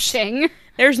 it's refreshing.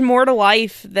 There's more to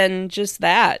life than just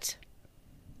that.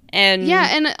 And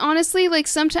yeah, and honestly, like,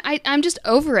 sometimes I'm just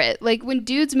over it. Like, when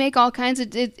dudes make all kinds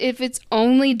of... if it's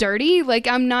only dirty, like,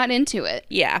 I'm not into it.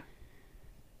 Yeah.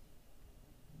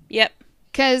 Yep.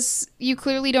 Because you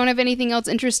clearly don't have anything else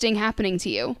interesting happening to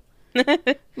you.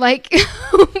 Like...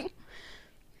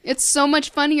 It's so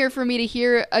much funnier for me to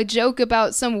hear a joke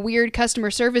about some weird customer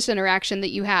service interaction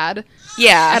that you had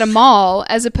at a mall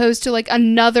as opposed to like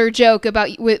another joke about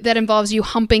that involves you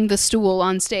humping the stool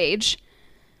on stage.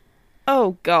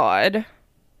 Oh, God.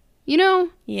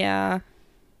 Yeah.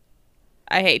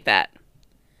 I hate that.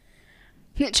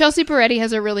 Chelsea Peretti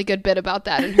has a really good bit about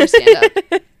that in her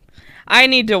stand-up. I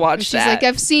need to watch She's like,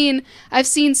 I've seen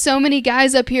so many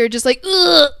guys up here just like,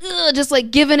 just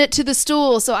like giving it to the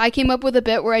stool. So I came up with a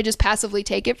bit where I just passively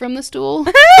take it from the stool.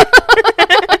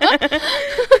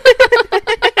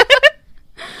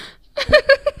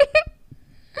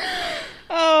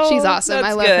 Oh, she's awesome.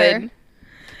 I love her.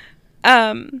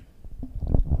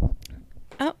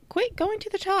 Oh, quick, going to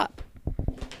the top.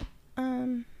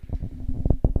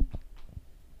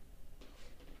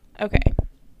 Okay.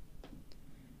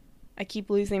 I keep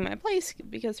losing my place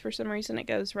because for some reason it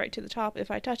goes right to the top if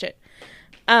I touch it.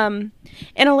 In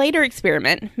a later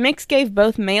experiment, Mix gave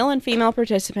both male and female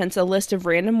participants a list of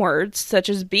random words, such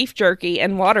as beef jerky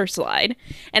and water slide,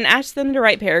 and asked them to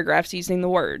write paragraphs using the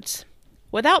words.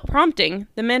 Without prompting,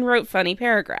 the men wrote funny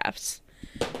paragraphs.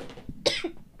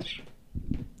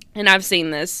 And I've seen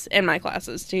this in my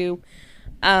classes, too.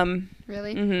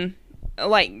 Really? Mm-hmm.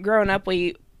 Like, growing up,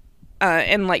 we,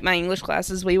 in, like, my English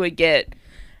classes, we would get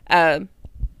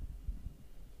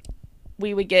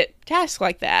tasks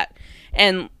like that.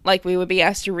 And, like, we would be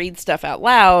asked to read stuff out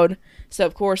loud. So,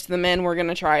 of course, the men were going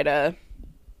to try to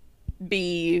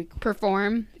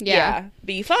perform. Yeah.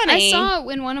 Be funny. I saw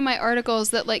in one of my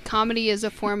articles that, like, comedy is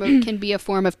can be a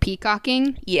form of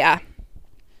peacocking. Yeah.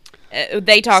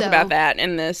 They talk about that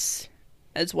in this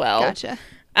as well. Gotcha.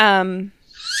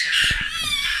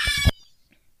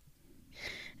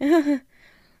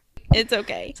 It's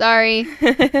okay. Sorry.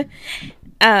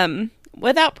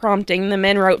 Without prompting, the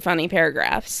men wrote funny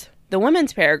paragraphs. The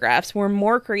women's paragraphs were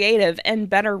more creative and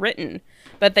better written,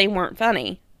 but they weren't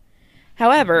funny.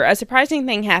 However, a surprising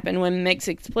thing happened when Mix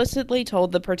explicitly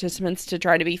told the participants to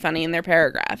try to be funny in their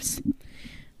paragraphs.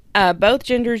 Both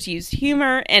genders used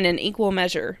humor and in equal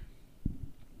measure.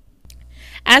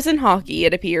 As in hockey,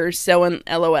 it appears, so in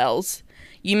LOLs.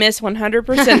 You miss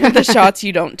 100% of the shots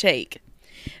you don't take.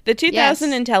 The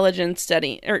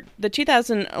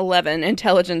 2011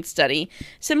 intelligence study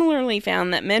similarly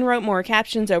found that men wrote more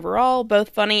captions overall, both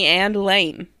funny and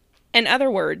lame. In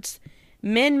other words,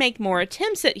 men make more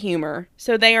attempts at humor,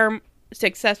 so they are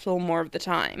successful more of the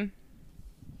time.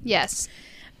 Yes.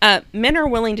 Men are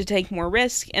willing to take more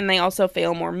risk, and they also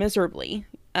fail more miserably.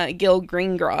 Gil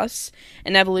Greengross,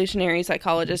 an evolutionary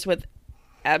psychologist with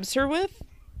Aberystwyth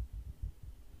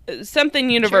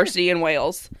University in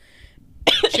Wales.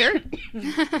 Sure.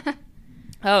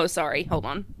 Oh, sorry. Hold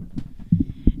on.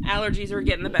 Allergies are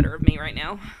getting the better of me right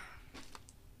now.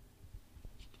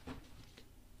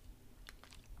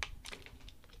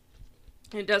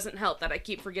 It doesn't help that I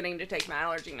keep forgetting to take my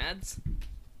allergy meds.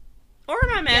 Or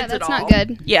my meds at all. That's not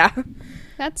good. Yeah.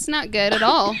 That's not good at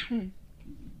all.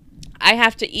 I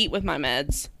have to eat with my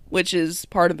meds, which is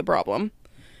part of the problem.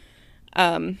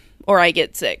 Or I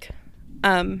get sick.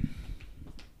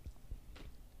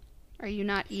 Are you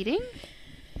not eating?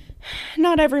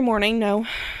 Not every morning, no.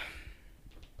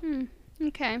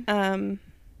 Okay.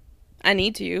 I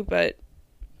need to, but...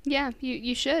 Yeah,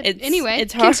 you should. Anyway,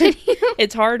 it's hard.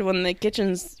 It's hard when the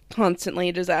kitchen's constantly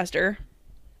a disaster.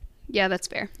 Yeah, that's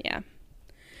fair. Yeah.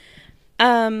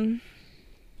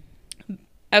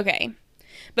 Okay.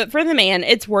 But for the man,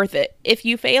 it's worth it. If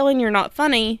you fail and you're not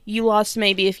funny, you lost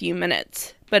maybe a few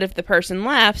minutes. But if the person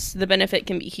laughs, the benefit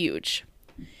can be huge.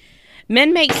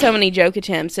 Men make so many joke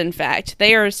attempts, in fact,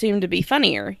 they are assumed to be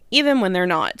funnier, even when they're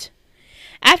not.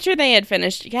 After they had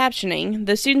finished captioning,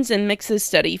 the students in Mix's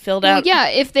study filled out... Yeah,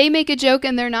 if they make a joke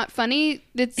and they're not funny,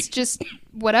 it's just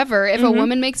whatever. If a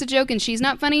woman makes a joke and she's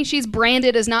not funny, she's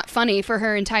branded as not funny for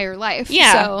her entire life.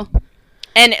 Yeah. So.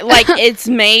 And, like, it's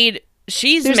made...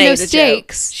 She's There's made no the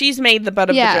stakes. joke. She's made the butt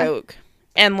of the joke.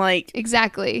 And, like...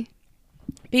 Exactly.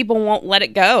 People won't let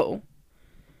it go.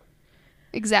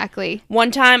 Exactly.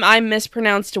 One time I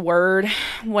mispronounced a word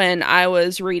when I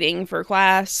was reading for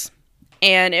class.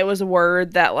 And it was a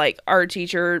word that, like, our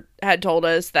teacher had told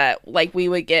us that, like, we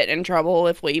would get in trouble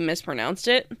if we mispronounced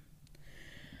it.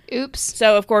 Oops.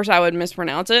 So, of course, I would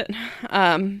mispronounce it.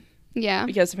 Yeah.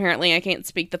 Because apparently I can't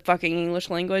speak the fucking English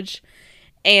language.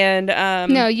 And,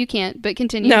 no, you can't, but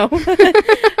continue. No.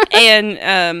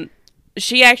 And,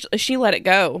 she let it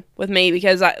go with me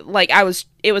because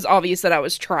it was obvious that I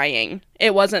was trying.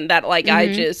 It wasn't that, like,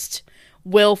 I just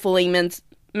willfully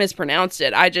mispronounced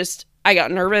it. I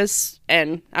got nervous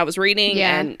and I was reading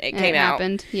and it came out.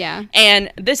 Happened. Yeah.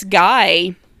 And this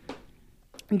guy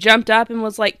jumped up and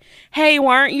was like, "Hey,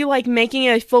 why aren't you, like, making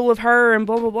a fool of her and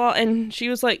blah, blah, blah." And she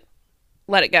was like,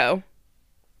 "Let it go.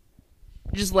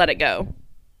 Just let it go.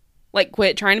 Like,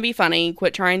 quit trying to be funny.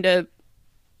 Quit trying to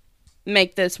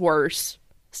make this worse.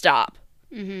 Stop.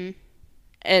 Mm-hmm.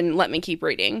 And let me keep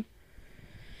reading."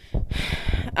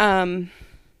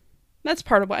 That's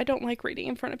part of why I don't like reading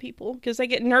in front of people, because I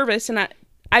get nervous and I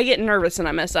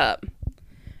mess up.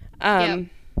 Yep.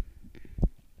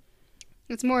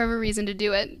 It's more of a reason to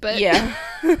do it, but yeah.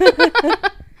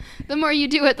 The more you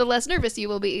do it, the less nervous you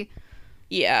will be.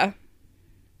 Yeah.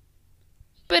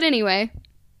 But anyway,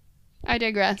 I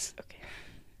digress. Okay.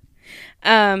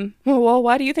 Well,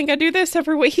 why do you think I do this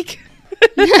every week?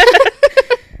 You're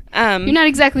not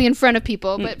exactly in front of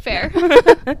people, but fair.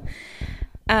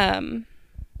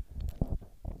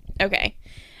 Okay.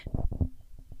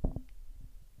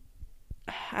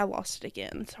 I lost it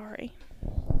again. Sorry.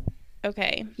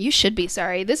 Okay. You should be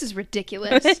sorry. This is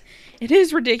ridiculous. It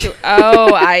is ridiculous.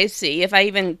 Oh, I see. If I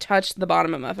even touch the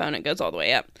bottom of my phone, it goes all the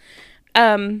way up.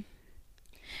 Men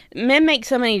make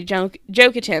so many joke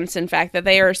attempts, in fact, that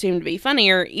they are assumed to be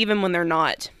funnier, even when they're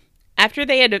not. After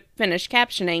they had finished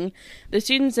captioning, the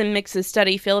students in Mix's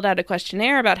study filled out a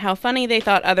questionnaire about how funny they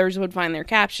thought others would find their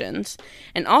captions,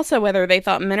 and also whether they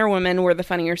thought men or women were the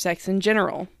funnier sex in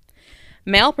general.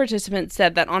 Male participants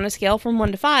said that on a scale from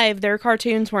 1 to 5, their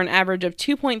cartoons were an average of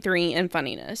 2.3 in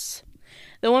funniness.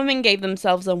 The women gave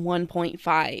themselves a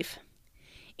 1.5.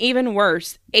 Even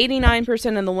worse,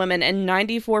 89% of the women and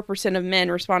 94% of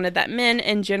men responded that men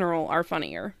in general are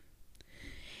funnier.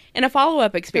 In a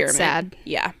follow-up experiment... That's sad.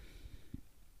 Yeah.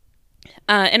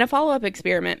 In a follow-up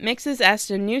experiment, Mixes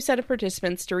asked a new set of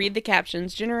participants to read the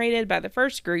captions generated by the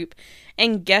first group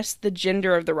and guess the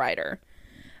gender of the writer.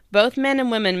 Both men and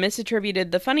women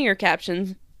misattributed the funnier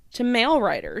captions to male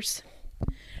writers.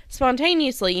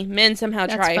 Spontaneously, men somehow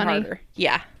try harder.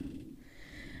 Yeah.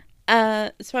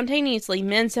 Spontaneously,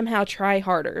 men somehow try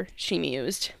harder, she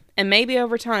mused. And maybe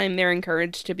over time, they're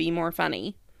encouraged to be more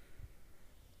funny.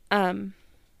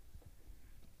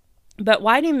 But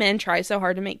why do men try so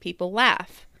hard to make people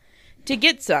laugh? To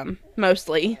get some,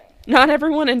 mostly. Not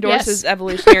everyone endorses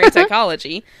evolutionary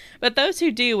psychology, but those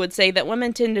who do would say that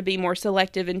women tend to be more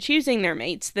selective in choosing their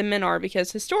mates than men are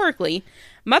because historically,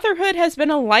 motherhood has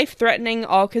been a life-threatening,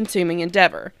 all-consuming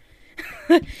endeavor.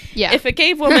 Yeah. If a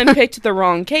cave woman picked the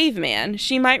wrong caveman,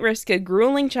 she might risk a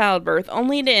grueling childbirth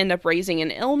only to end up raising an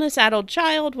illness-addled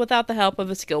child without the help of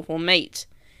a skillful mate.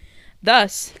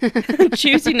 Thus,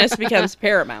 choosiness becomes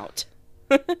paramount.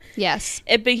 Yes.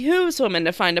 It behooves women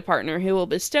to find a partner who will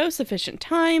bestow sufficient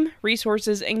time,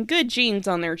 resources, and good genes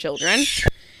on their children.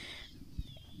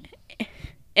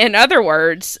 In other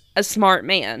words, a smart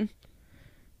man.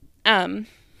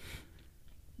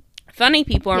 Funny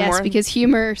people are more... Yes, because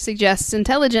humor suggests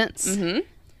intelligence. Mm-hmm.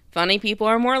 Funny people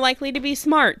are more likely to be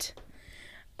smart.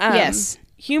 Yes.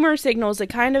 Humor signals a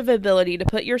kind of ability to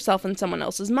put yourself in someone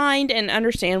else's mind and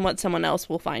understand what someone else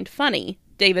will find funny,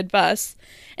 David Buss,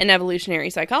 an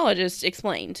evolutionary psychologist,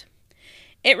 explained.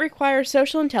 It requires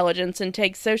social intelligence and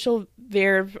takes social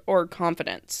verve or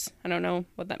confidence. I don't know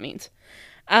what that means.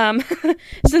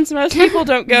 Since most people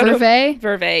don't go Verve? to...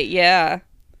 Verve, yeah.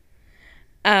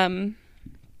 There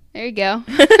you go.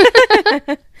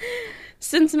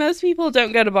 Since most people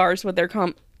don't go to bars with their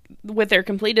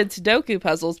completed Sudoku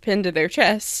puzzles pinned to their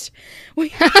chest,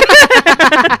 we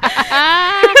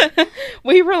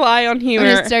rely on humor.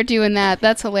 I'm gonna start doing that.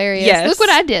 That's hilarious. Yes. Look what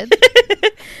I did.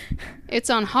 It's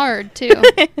on hard too.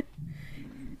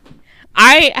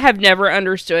 I have never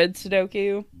understood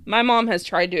Sudoku. My mom has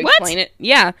tried to explain it.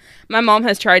 Yeah, my mom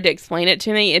has tried to explain it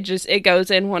to me. It goes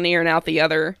in one ear and out the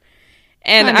other,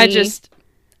 and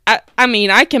I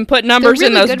mean, I can put numbers really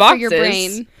in those good boxes, for your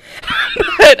brain.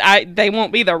 but they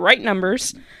won't be the right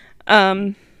numbers.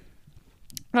 But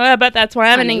that's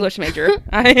why I'm an English major.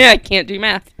 I can't do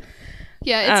math.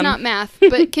 Yeah, it's not math,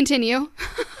 but continue.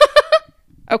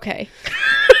 Okay.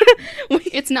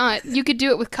 It's not. You could do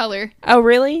it with color. Oh,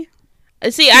 really?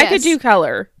 See, I could do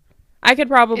color. I could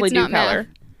probably It's do not color.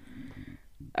 math.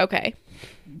 Okay.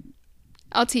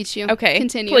 I'll teach you. Okay.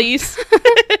 Continue. Please.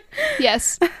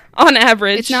 Yes. On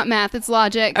average. It's not math, it's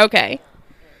logic. Okay.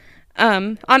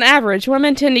 On average,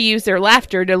 women tend to use their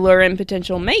laughter to lure in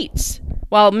potential mates,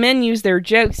 while men use their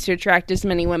jokes to attract as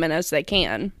many women as they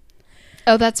can.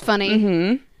 Oh, that's funny.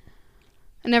 Mm-hmm.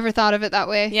 I never thought of it that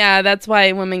way. Yeah, that's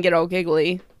why women get all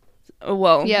giggly.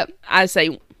 Well, Yep. I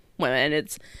say women.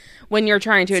 It's when you're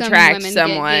trying to Some attract women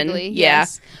someone. get giggly, Yeah.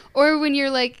 yes. Or when you're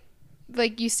like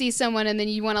you see someone and then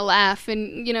you want to laugh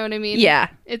and you know what I mean? Yeah.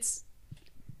 It's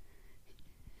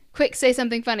quick, say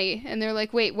something funny. And they're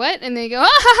like, wait, what? And they go, ah,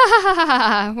 ha, ha, ha, ha,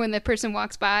 ha, when the person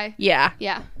walks by. Yeah.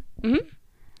 Yeah. Mm-hmm.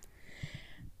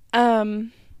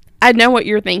 I know what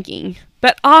you're thinking,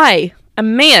 but I, a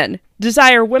man,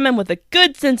 desire women with a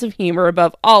good sense of humor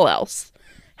above all else.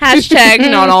 Hashtag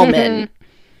not all men.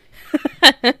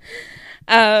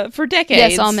 For decades...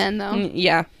 Yes, all men, though.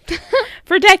 Yeah.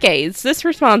 For decades, this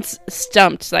response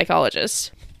stumped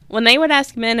psychologists. When they would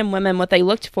ask men and women what they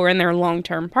looked for in their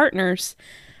long-term partners,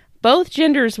 both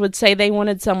genders would say they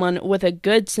wanted someone with a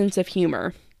good sense of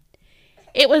humor.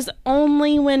 It was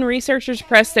only when researchers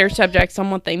pressed their subjects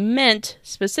on what they meant,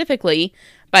 specifically,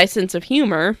 by sense of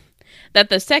humor, that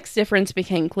the sex difference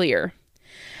became clear.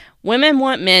 Women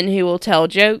want men who will tell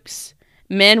jokes.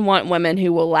 Men want women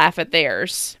who will laugh at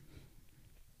theirs.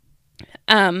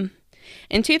 And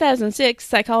In 2006,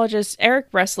 psychologists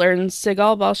Eric Bressler and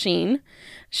Sigal Balshin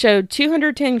showed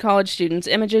 210 college students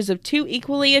images of two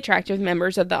equally attractive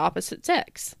members of the opposite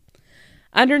sex.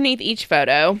 Underneath each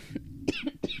photo,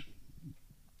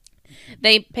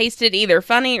 they pasted either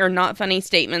funny or not funny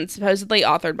statements supposedly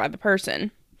authored by the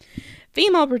person.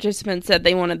 Female participants said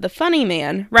they wanted the funny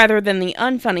man rather than the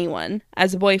unfunny one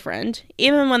as a boyfriend,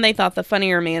 even when they thought the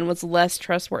funnier man was less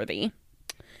trustworthy.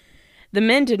 The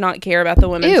men did not care about the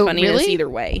women's funniness really? either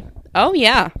way. Oh,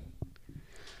 yeah.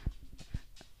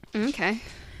 Okay.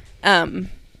 In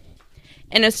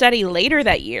a study later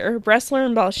that year, Bressler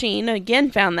and Balshin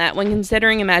again found that when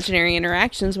considering imaginary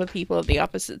interactions with people of the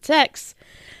opposite sex,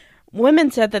 women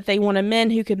said that they wanted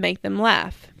men who could make them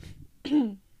laugh.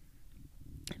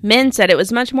 Men said it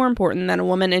was much more important that a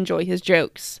woman enjoy his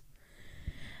jokes.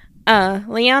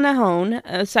 Liana Hone,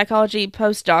 a psychology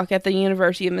postdoc at the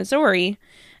University of Missouri,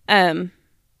 I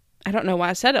don't know why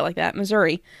I said it like that,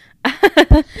 Missouri.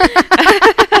 Having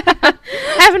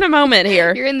a moment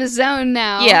here. You're in the zone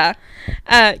now. Yeah.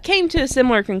 Came to a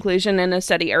similar conclusion in a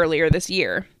study earlier this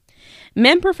year.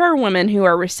 Men prefer women who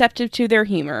are receptive to their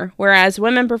humor, whereas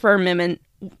women prefer men,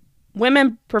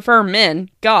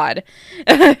 God,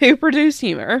 who produce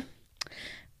humor.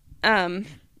 Okay.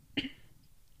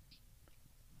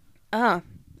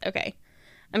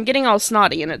 I'm getting all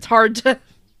snotty and it's hard to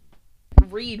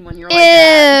read when you're like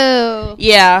that. Ew.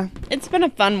 Yeah, it's been a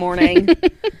fun morning.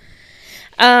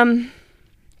 Hone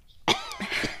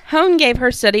gave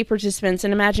her study participants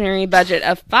an imaginary budget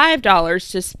of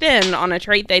 $5 to spend on a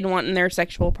trait they'd want in their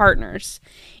sexual partners.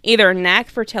 Either a knack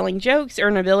for telling jokes or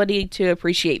an ability to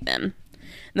appreciate them.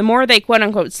 The more they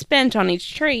quote-unquote spent on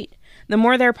each trait, the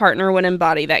more their partner would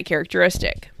embody that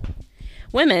characteristic.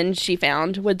 Women, she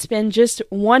found, would spend just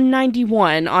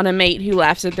 $191 on a mate who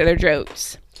laughs at their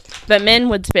jokes. But men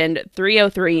would spend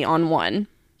 $303 on one.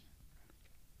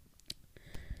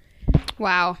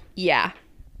 Wow. Yeah.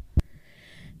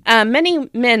 Many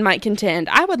men might contend,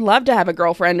 I would love to have a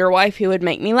girlfriend or wife who would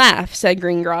make me laugh, said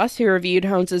Greengross, who reviewed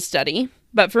Hones' study.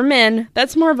 But for men,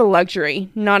 that's more of a luxury,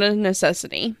 not a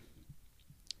necessity.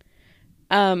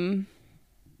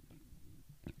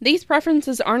 These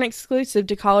preferences aren't exclusive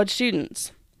to college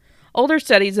students. Older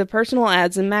studies of personal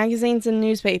ads in magazines and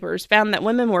newspapers found that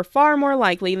women were far more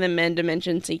likely than men to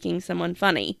mention seeking someone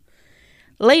funny.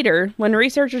 Later, when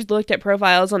researchers looked at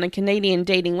profiles on a Canadian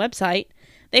dating website,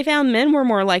 they found men were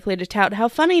more likely to tout how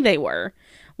funny they were,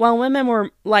 while women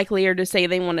were likelier to say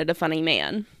they wanted a funny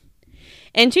man.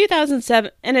 In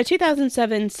a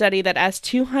 2007 study that asked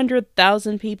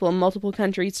 200,000 people in multiple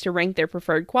countries to rank their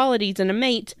preferred qualities in a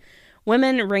mate,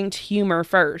 women ranked humor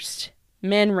first.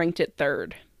 Men ranked it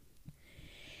third.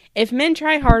 If men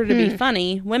try harder to be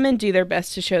funny, women do their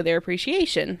best to show their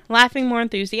appreciation, laughing more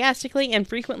enthusiastically and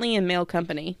frequently in male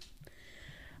company.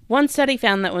 One study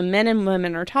found that when men and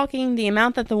women are talking, the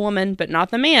amount that the woman, but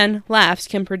not the man, laughs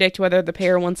can predict whether the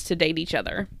pair wants to date each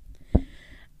other.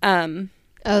 Oh,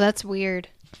 that's weird.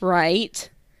 Right?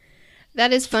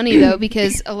 That is funny, though,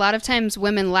 because a lot of times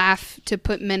women laugh to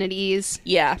put men at ease.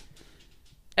 Yeah.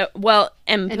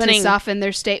 And to soften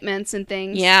their statements and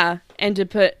things. Yeah, and to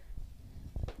put...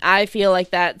 I feel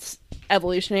like that's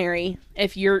evolutionary.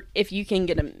 If you can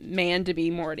get a man to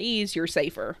be more at ease, you're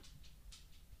safer.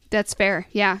 That's fair,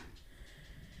 yeah.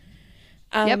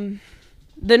 Yep.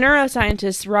 The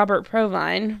neuroscientist Robert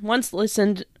Provine once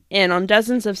listened in on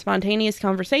dozens of spontaneous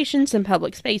conversations in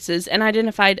public spaces and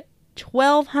identified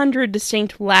 1,200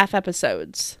 distinct laugh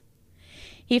episodes.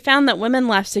 He found that women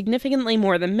laughed significantly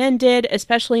more than men did,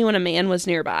 especially when a man was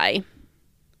nearby.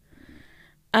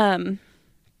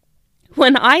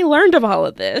 When I learned of all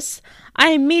of this,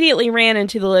 I immediately ran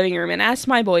into the living room and asked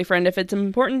my boyfriend if it's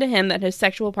important to him that his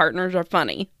sexual partners are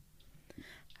funny.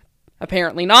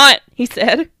 Apparently not, he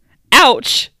said.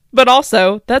 Ouch. But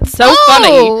also, that's so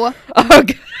funny.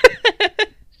 Ugh.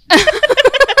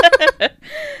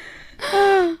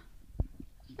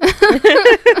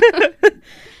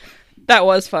 That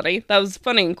was funny. That was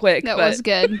funny and quick. That was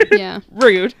good, yeah.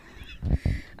 Rude.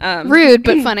 Rude,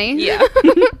 but funny. Yeah.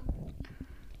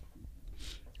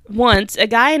 Once, a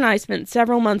guy and I spent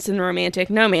several months in romantic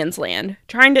no man's land,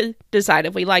 trying to decide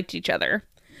if we liked each other.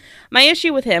 My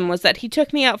issue with him was that he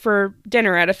took me out for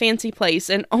dinner at a fancy place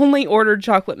and only ordered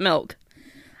chocolate milk.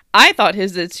 I thought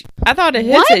his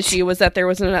issue was that there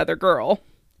was another girl.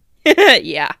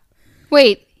 Yeah.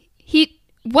 Wait,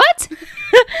 what?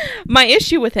 My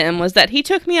issue with him was that he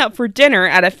took me out for dinner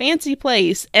at a fancy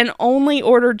place and only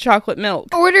ordered chocolate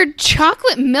milk. Ordered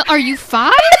chocolate milk? Are you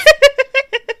 5?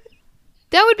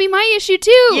 That would be my issue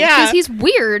too. Yeah. Because he's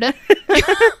weird.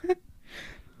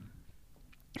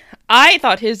 I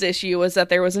thought his issue was that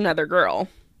there was another girl.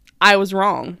 I was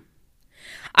wrong.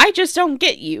 I just don't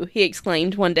get you, he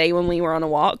exclaimed one day when we were on a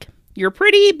walk. You're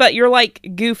pretty, but you're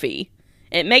like goofy.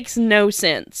 It makes no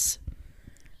sense.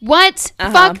 What?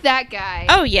 Fuck that guy.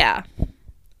 Oh, yeah.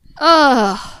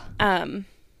 Ugh.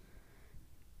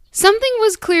 Something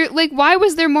was clear. Like, why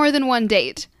was there more than one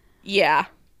date? Yeah.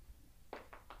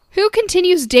 Who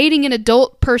continues dating an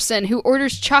adult person who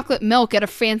orders chocolate milk at a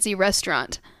fancy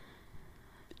restaurant?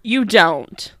 You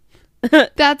don't.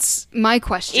 That's my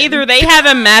question. Either they have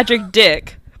a magic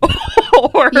dick,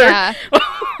 or yeah,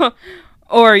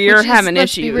 or you're having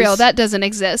let's issues. Be real, that doesn't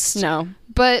exist. No.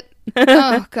 But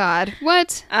oh god,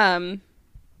 what? Pause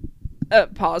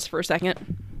for a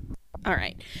second. All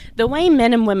right. The way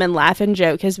men and women laugh and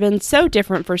joke has been so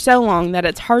different for so long that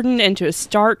it's hardened into a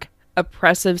stark,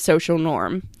 oppressive social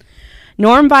norm.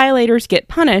 Norm violators get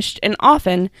punished, and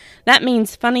often that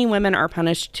means funny women are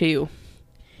punished too.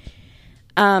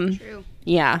 True.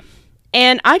 Yeah.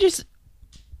 And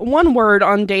one word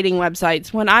on dating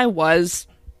websites, when I was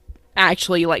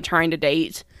actually like trying to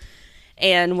date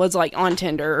and was like on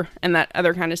Tinder and that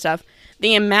other kind of stuff,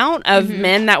 the amount of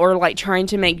men that were like trying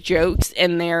to make jokes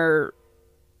in their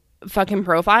fucking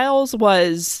profiles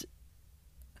was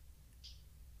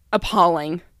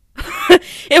appalling.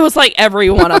 It was like every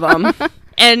one of them.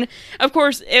 And of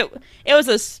course it was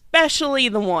especially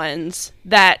the ones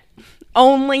that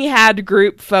only had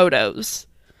group photos.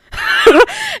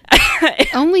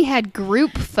 Only had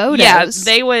group photos.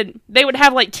 Yeah, they would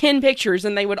have like 10 pictures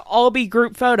and they would all be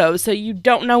group photos, so you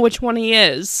don't know which one he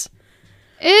is.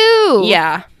 Ew.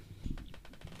 Yeah.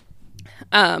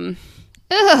 Ugh.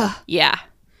 Yeah.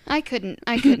 I couldn't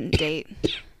date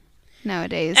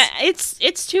nowadays.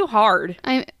 It's too hard.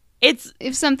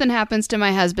 If something happens to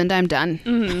my husband, I'm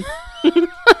done.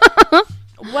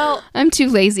 Well, I'm too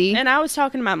lazy. And I was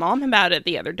talking to my mom about it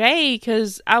the other day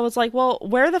because I was like, well,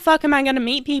 where the fuck am I going to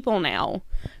meet people now?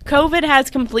 COVID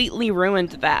has completely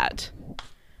ruined that.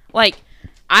 Like,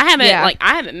 I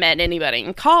haven't met anybody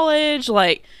in college.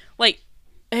 Like,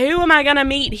 who am I going to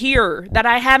meet here that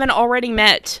I haven't already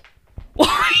met?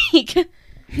 Like,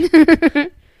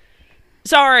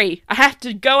 sorry, I have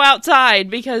to go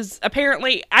outside because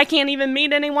apparently I can't even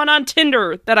meet anyone on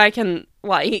Tinder that I can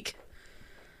like.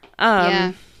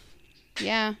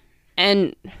 Yeah.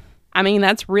 And I mean,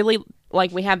 that's really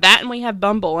like we have that and we have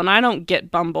Bumble, and I don't get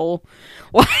Bumble.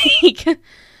 Like,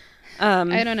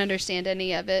 I don't understand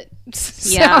any of it.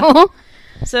 Yeah.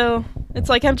 So it's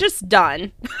like I'm just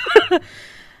done.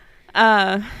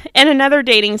 In another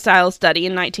dating style study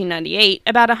in 1998,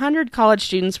 about 100 college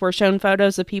students were shown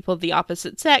photos of people of the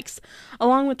opposite sex,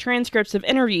 along with transcripts of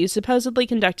interviews supposedly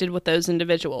conducted with those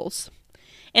individuals.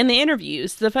 In the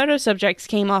interviews, the photo subjects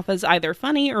came off as either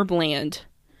funny or bland.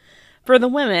 For the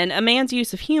women, a man's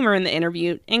use of humor in the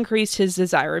interview increased his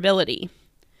desirability.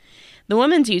 The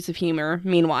women's use of humor,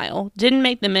 meanwhile, didn't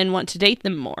make the men want to date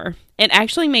them more. It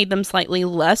actually made them slightly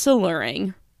less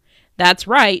alluring. That's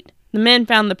right. The men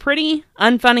found the pretty,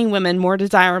 unfunny women more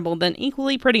desirable than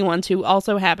equally pretty ones who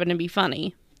also happen to be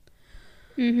funny.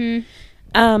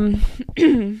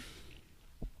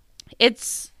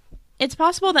 It's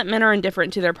possible that men are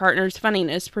indifferent to their partner's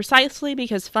funniness precisely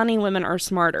because funny women are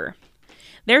smarter.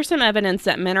 There's some evidence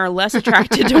that men are less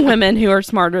attracted to women who are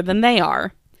smarter than they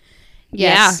are.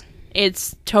 Yes. Yeah,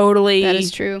 it's totally... That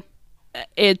is true.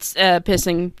 It's a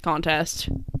pissing contest,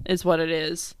 is what it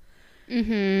is.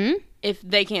 Mm-hmm. If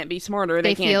they can't be smarter,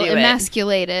 they can't do it. They feel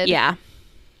emasculated. Yeah.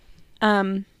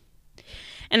 And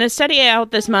a study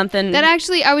out this month and... That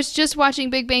actually, I was just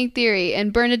watching Big Bang Theory,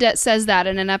 and Bernadette says that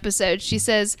in an episode. She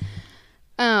says,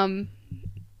 something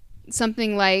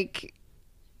like,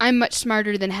 I'm much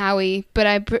smarter than Howie,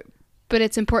 but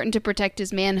it's important to protect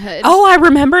his manhood. Oh, I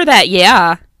remember that,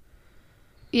 yeah.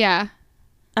 Yeah.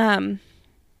 And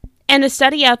a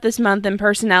study out this month in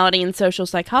Personality and Social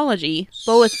Psychology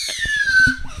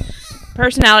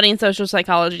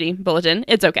Bulletin,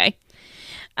 it's okay.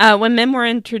 When men were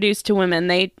introduced to women,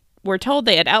 they were told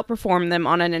they had outperformed them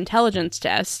on an intelligence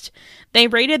test. They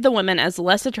rated the women as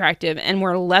less attractive and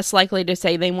were less likely to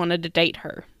say they wanted to date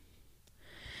her.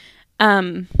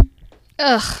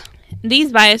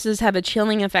 These biases have a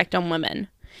chilling effect on women.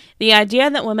 The idea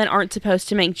that women aren't supposed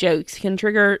to make jokes can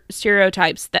trigger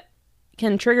stereotype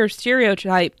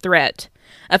threat,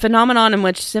 a phenomenon in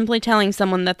which simply telling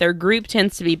someone that their group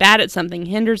tends to be bad at something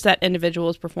hinders that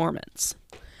individual's performance.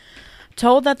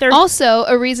 Told that they're also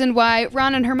a reason why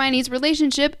Ron and Hermione's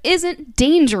relationship isn't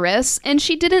dangerous and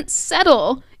she didn't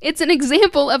settle. It's an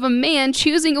example of a man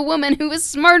choosing a woman who is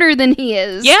smarter than he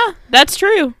is. Yeah, that's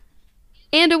true.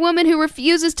 And a woman who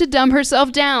refuses to dumb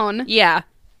herself down. Yeah.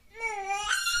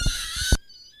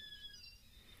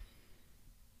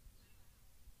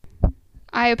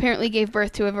 I apparently gave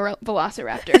birth to a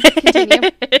velociraptor. Continue.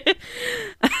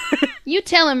 You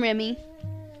tell him, Remy.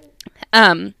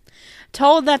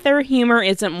 Told that their humor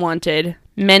isn't wanted,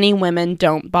 many women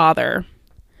don't bother.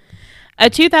 A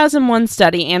 2001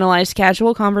 study analyzed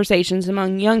casual conversations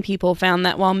among young people found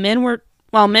that while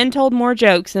men told more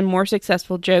jokes and more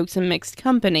successful jokes in mixed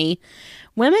company,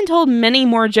 women told many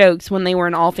more jokes when they were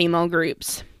in all-female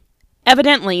groups.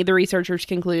 Evidently, the researchers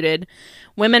concluded,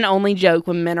 women only joke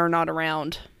when men are not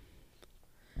around.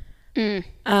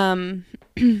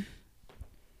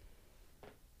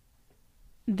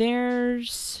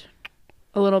 There's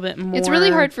a little bit more. It's really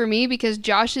hard for me because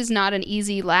Josh is not an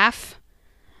easy laugh.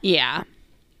 Yeah.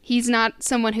 He's not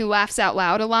someone who laughs out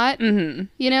loud a lot, Mm-hmm.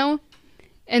 you know?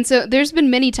 And so there's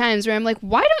been many times where I'm like,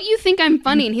 why don't you think I'm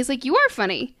funny? And he's like, you are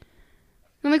funny.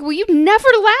 I'm like, well, you never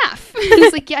laugh.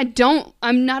 He's like, yeah,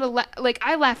 I'm not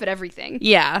I laugh at everything.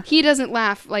 Yeah. He doesn't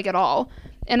laugh, like, at all.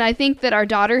 And I think that our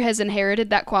daughter has inherited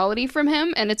that quality from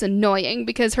him, and it's annoying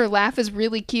because her laugh is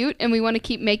really cute, and we want to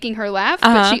keep making her laugh,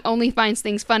 but she only finds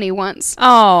things funny once.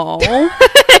 Oh.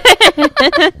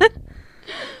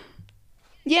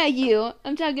 Yeah, you.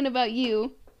 I'm talking about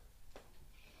you.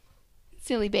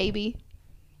 Silly baby.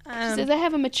 She says, I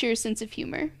have a mature sense of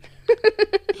humor.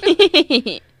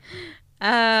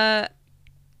 The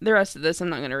rest of this I'm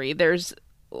not going to read. There's,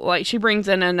 like, she brings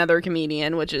in another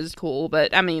comedian, which is cool,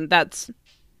 but, I mean, this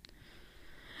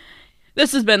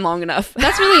has been long enough.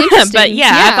 That's really interesting. But,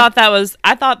 yeah,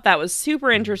 I thought that was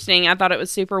super interesting. I thought it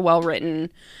was super well written.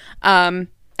 And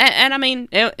I mean,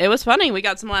 it was funny. We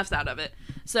got some laughs out of it.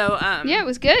 So, yeah, it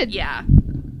was good. Yeah.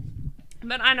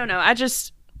 But I don't know. I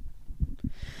just...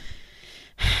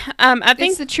 I think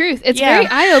it's the truth. It's very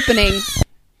eye-opening.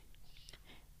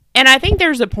 And I think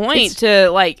there's a point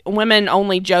to, like, women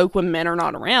only joke when men are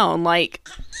not around. Like,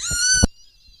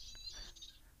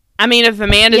 I mean, if a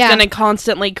man is going to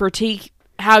constantly critique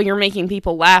how you're making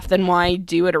people laugh, then why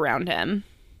do it around him?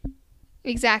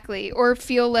 Exactly. Or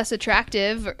feel less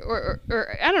attractive, or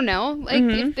I don't know. Like,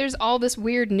 if there's all this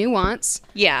weird nuance,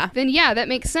 then that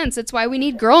makes sense. That's why we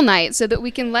need girl night, so that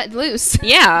we can let loose.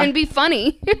 Yeah. And be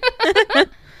funny.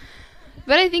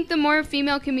 But I think the more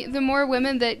the more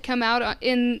women that come out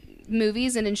in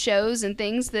movies and in shows and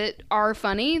things that are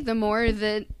funny, the more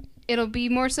that it'll be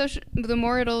more social,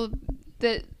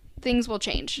 that things will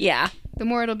change. Yeah. The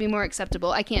more it'll be more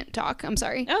acceptable. I can't talk. I'm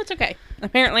sorry. Oh, it's okay.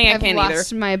 Apparently I can't either. I've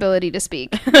lost my ability to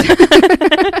speak.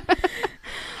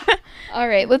 All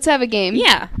right, let's have a game.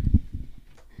 Yeah.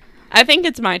 I think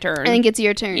it's my turn. I think it's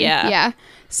your turn. Yeah. Yeah.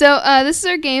 So this is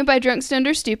our game by Drunk, Stoned,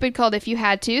 or Stupid called If You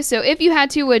Had To. So if you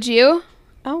had to, would you?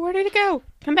 Oh, where did it go?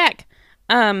 Come back.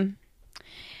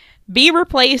 Be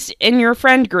replaced in your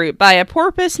friend group by a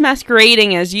porpoise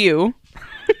masquerading as you.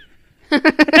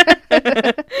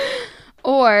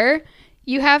 Or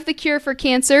you have the cure for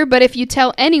cancer, but if you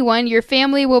tell anyone, your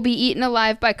family will be eaten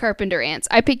alive by carpenter ants.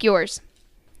 I pick yours.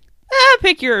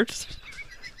 Pick yours.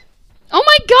 Oh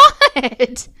my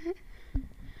god!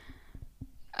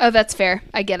 Oh, that's fair.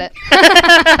 I get it.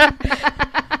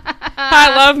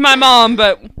 I love my mom,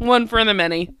 but one for the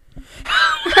many.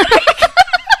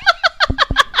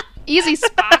 Easy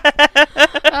spot.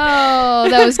 Oh,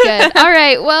 that was good. All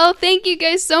right. Well, thank you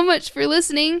guys so much for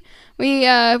listening. We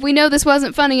know this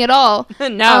wasn't funny at all.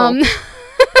 No.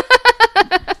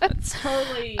 That's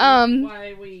totally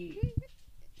why we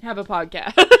have a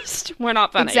podcast. We're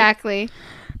not funny. Exactly.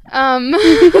 Ooh,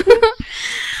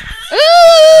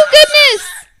 goodness.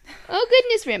 Oh,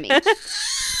 goodness, Remy.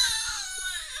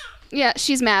 Yeah,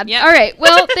 she's mad. Yep. All right.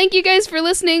 Well, thank you guys for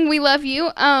listening. We love you.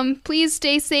 Please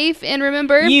stay safe and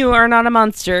remember, you are not a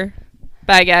monster.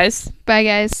 Bye, guys. Bye,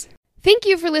 guys. Thank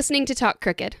you for listening to Talk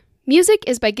Crooked. Music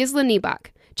is by Gisla Niebach.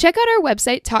 Check out our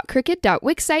website,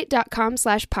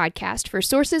 talkcrooked.wixsite.com/podcast for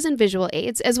sources and visual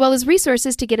aids, as well as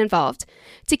resources to get involved.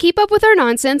 To keep up with our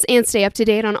nonsense and stay up to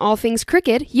date on all things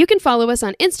crooked, you can follow us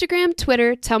on Instagram,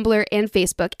 Twitter, Tumblr, and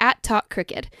Facebook at Talk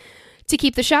Crooked. To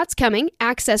keep the shots coming,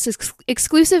 access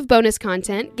exclusive bonus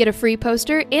content, get a free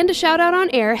poster, and a shout out on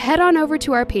air, head on over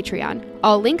to our Patreon.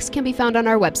 All links can be found on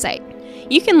our website.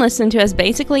 You can listen to us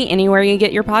basically anywhere you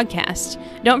get your podcast.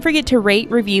 Don't forget to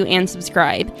rate, review, and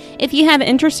subscribe. If you have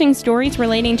interesting stories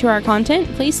relating to our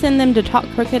content, please send them to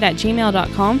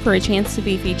talkcrooked@gmail.com for a chance to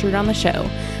be featured on the show.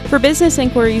 For business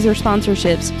inquiries or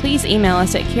sponsorships, please email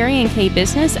us at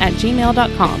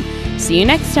carrieandkbusiness@gmail.com. See you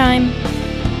next time.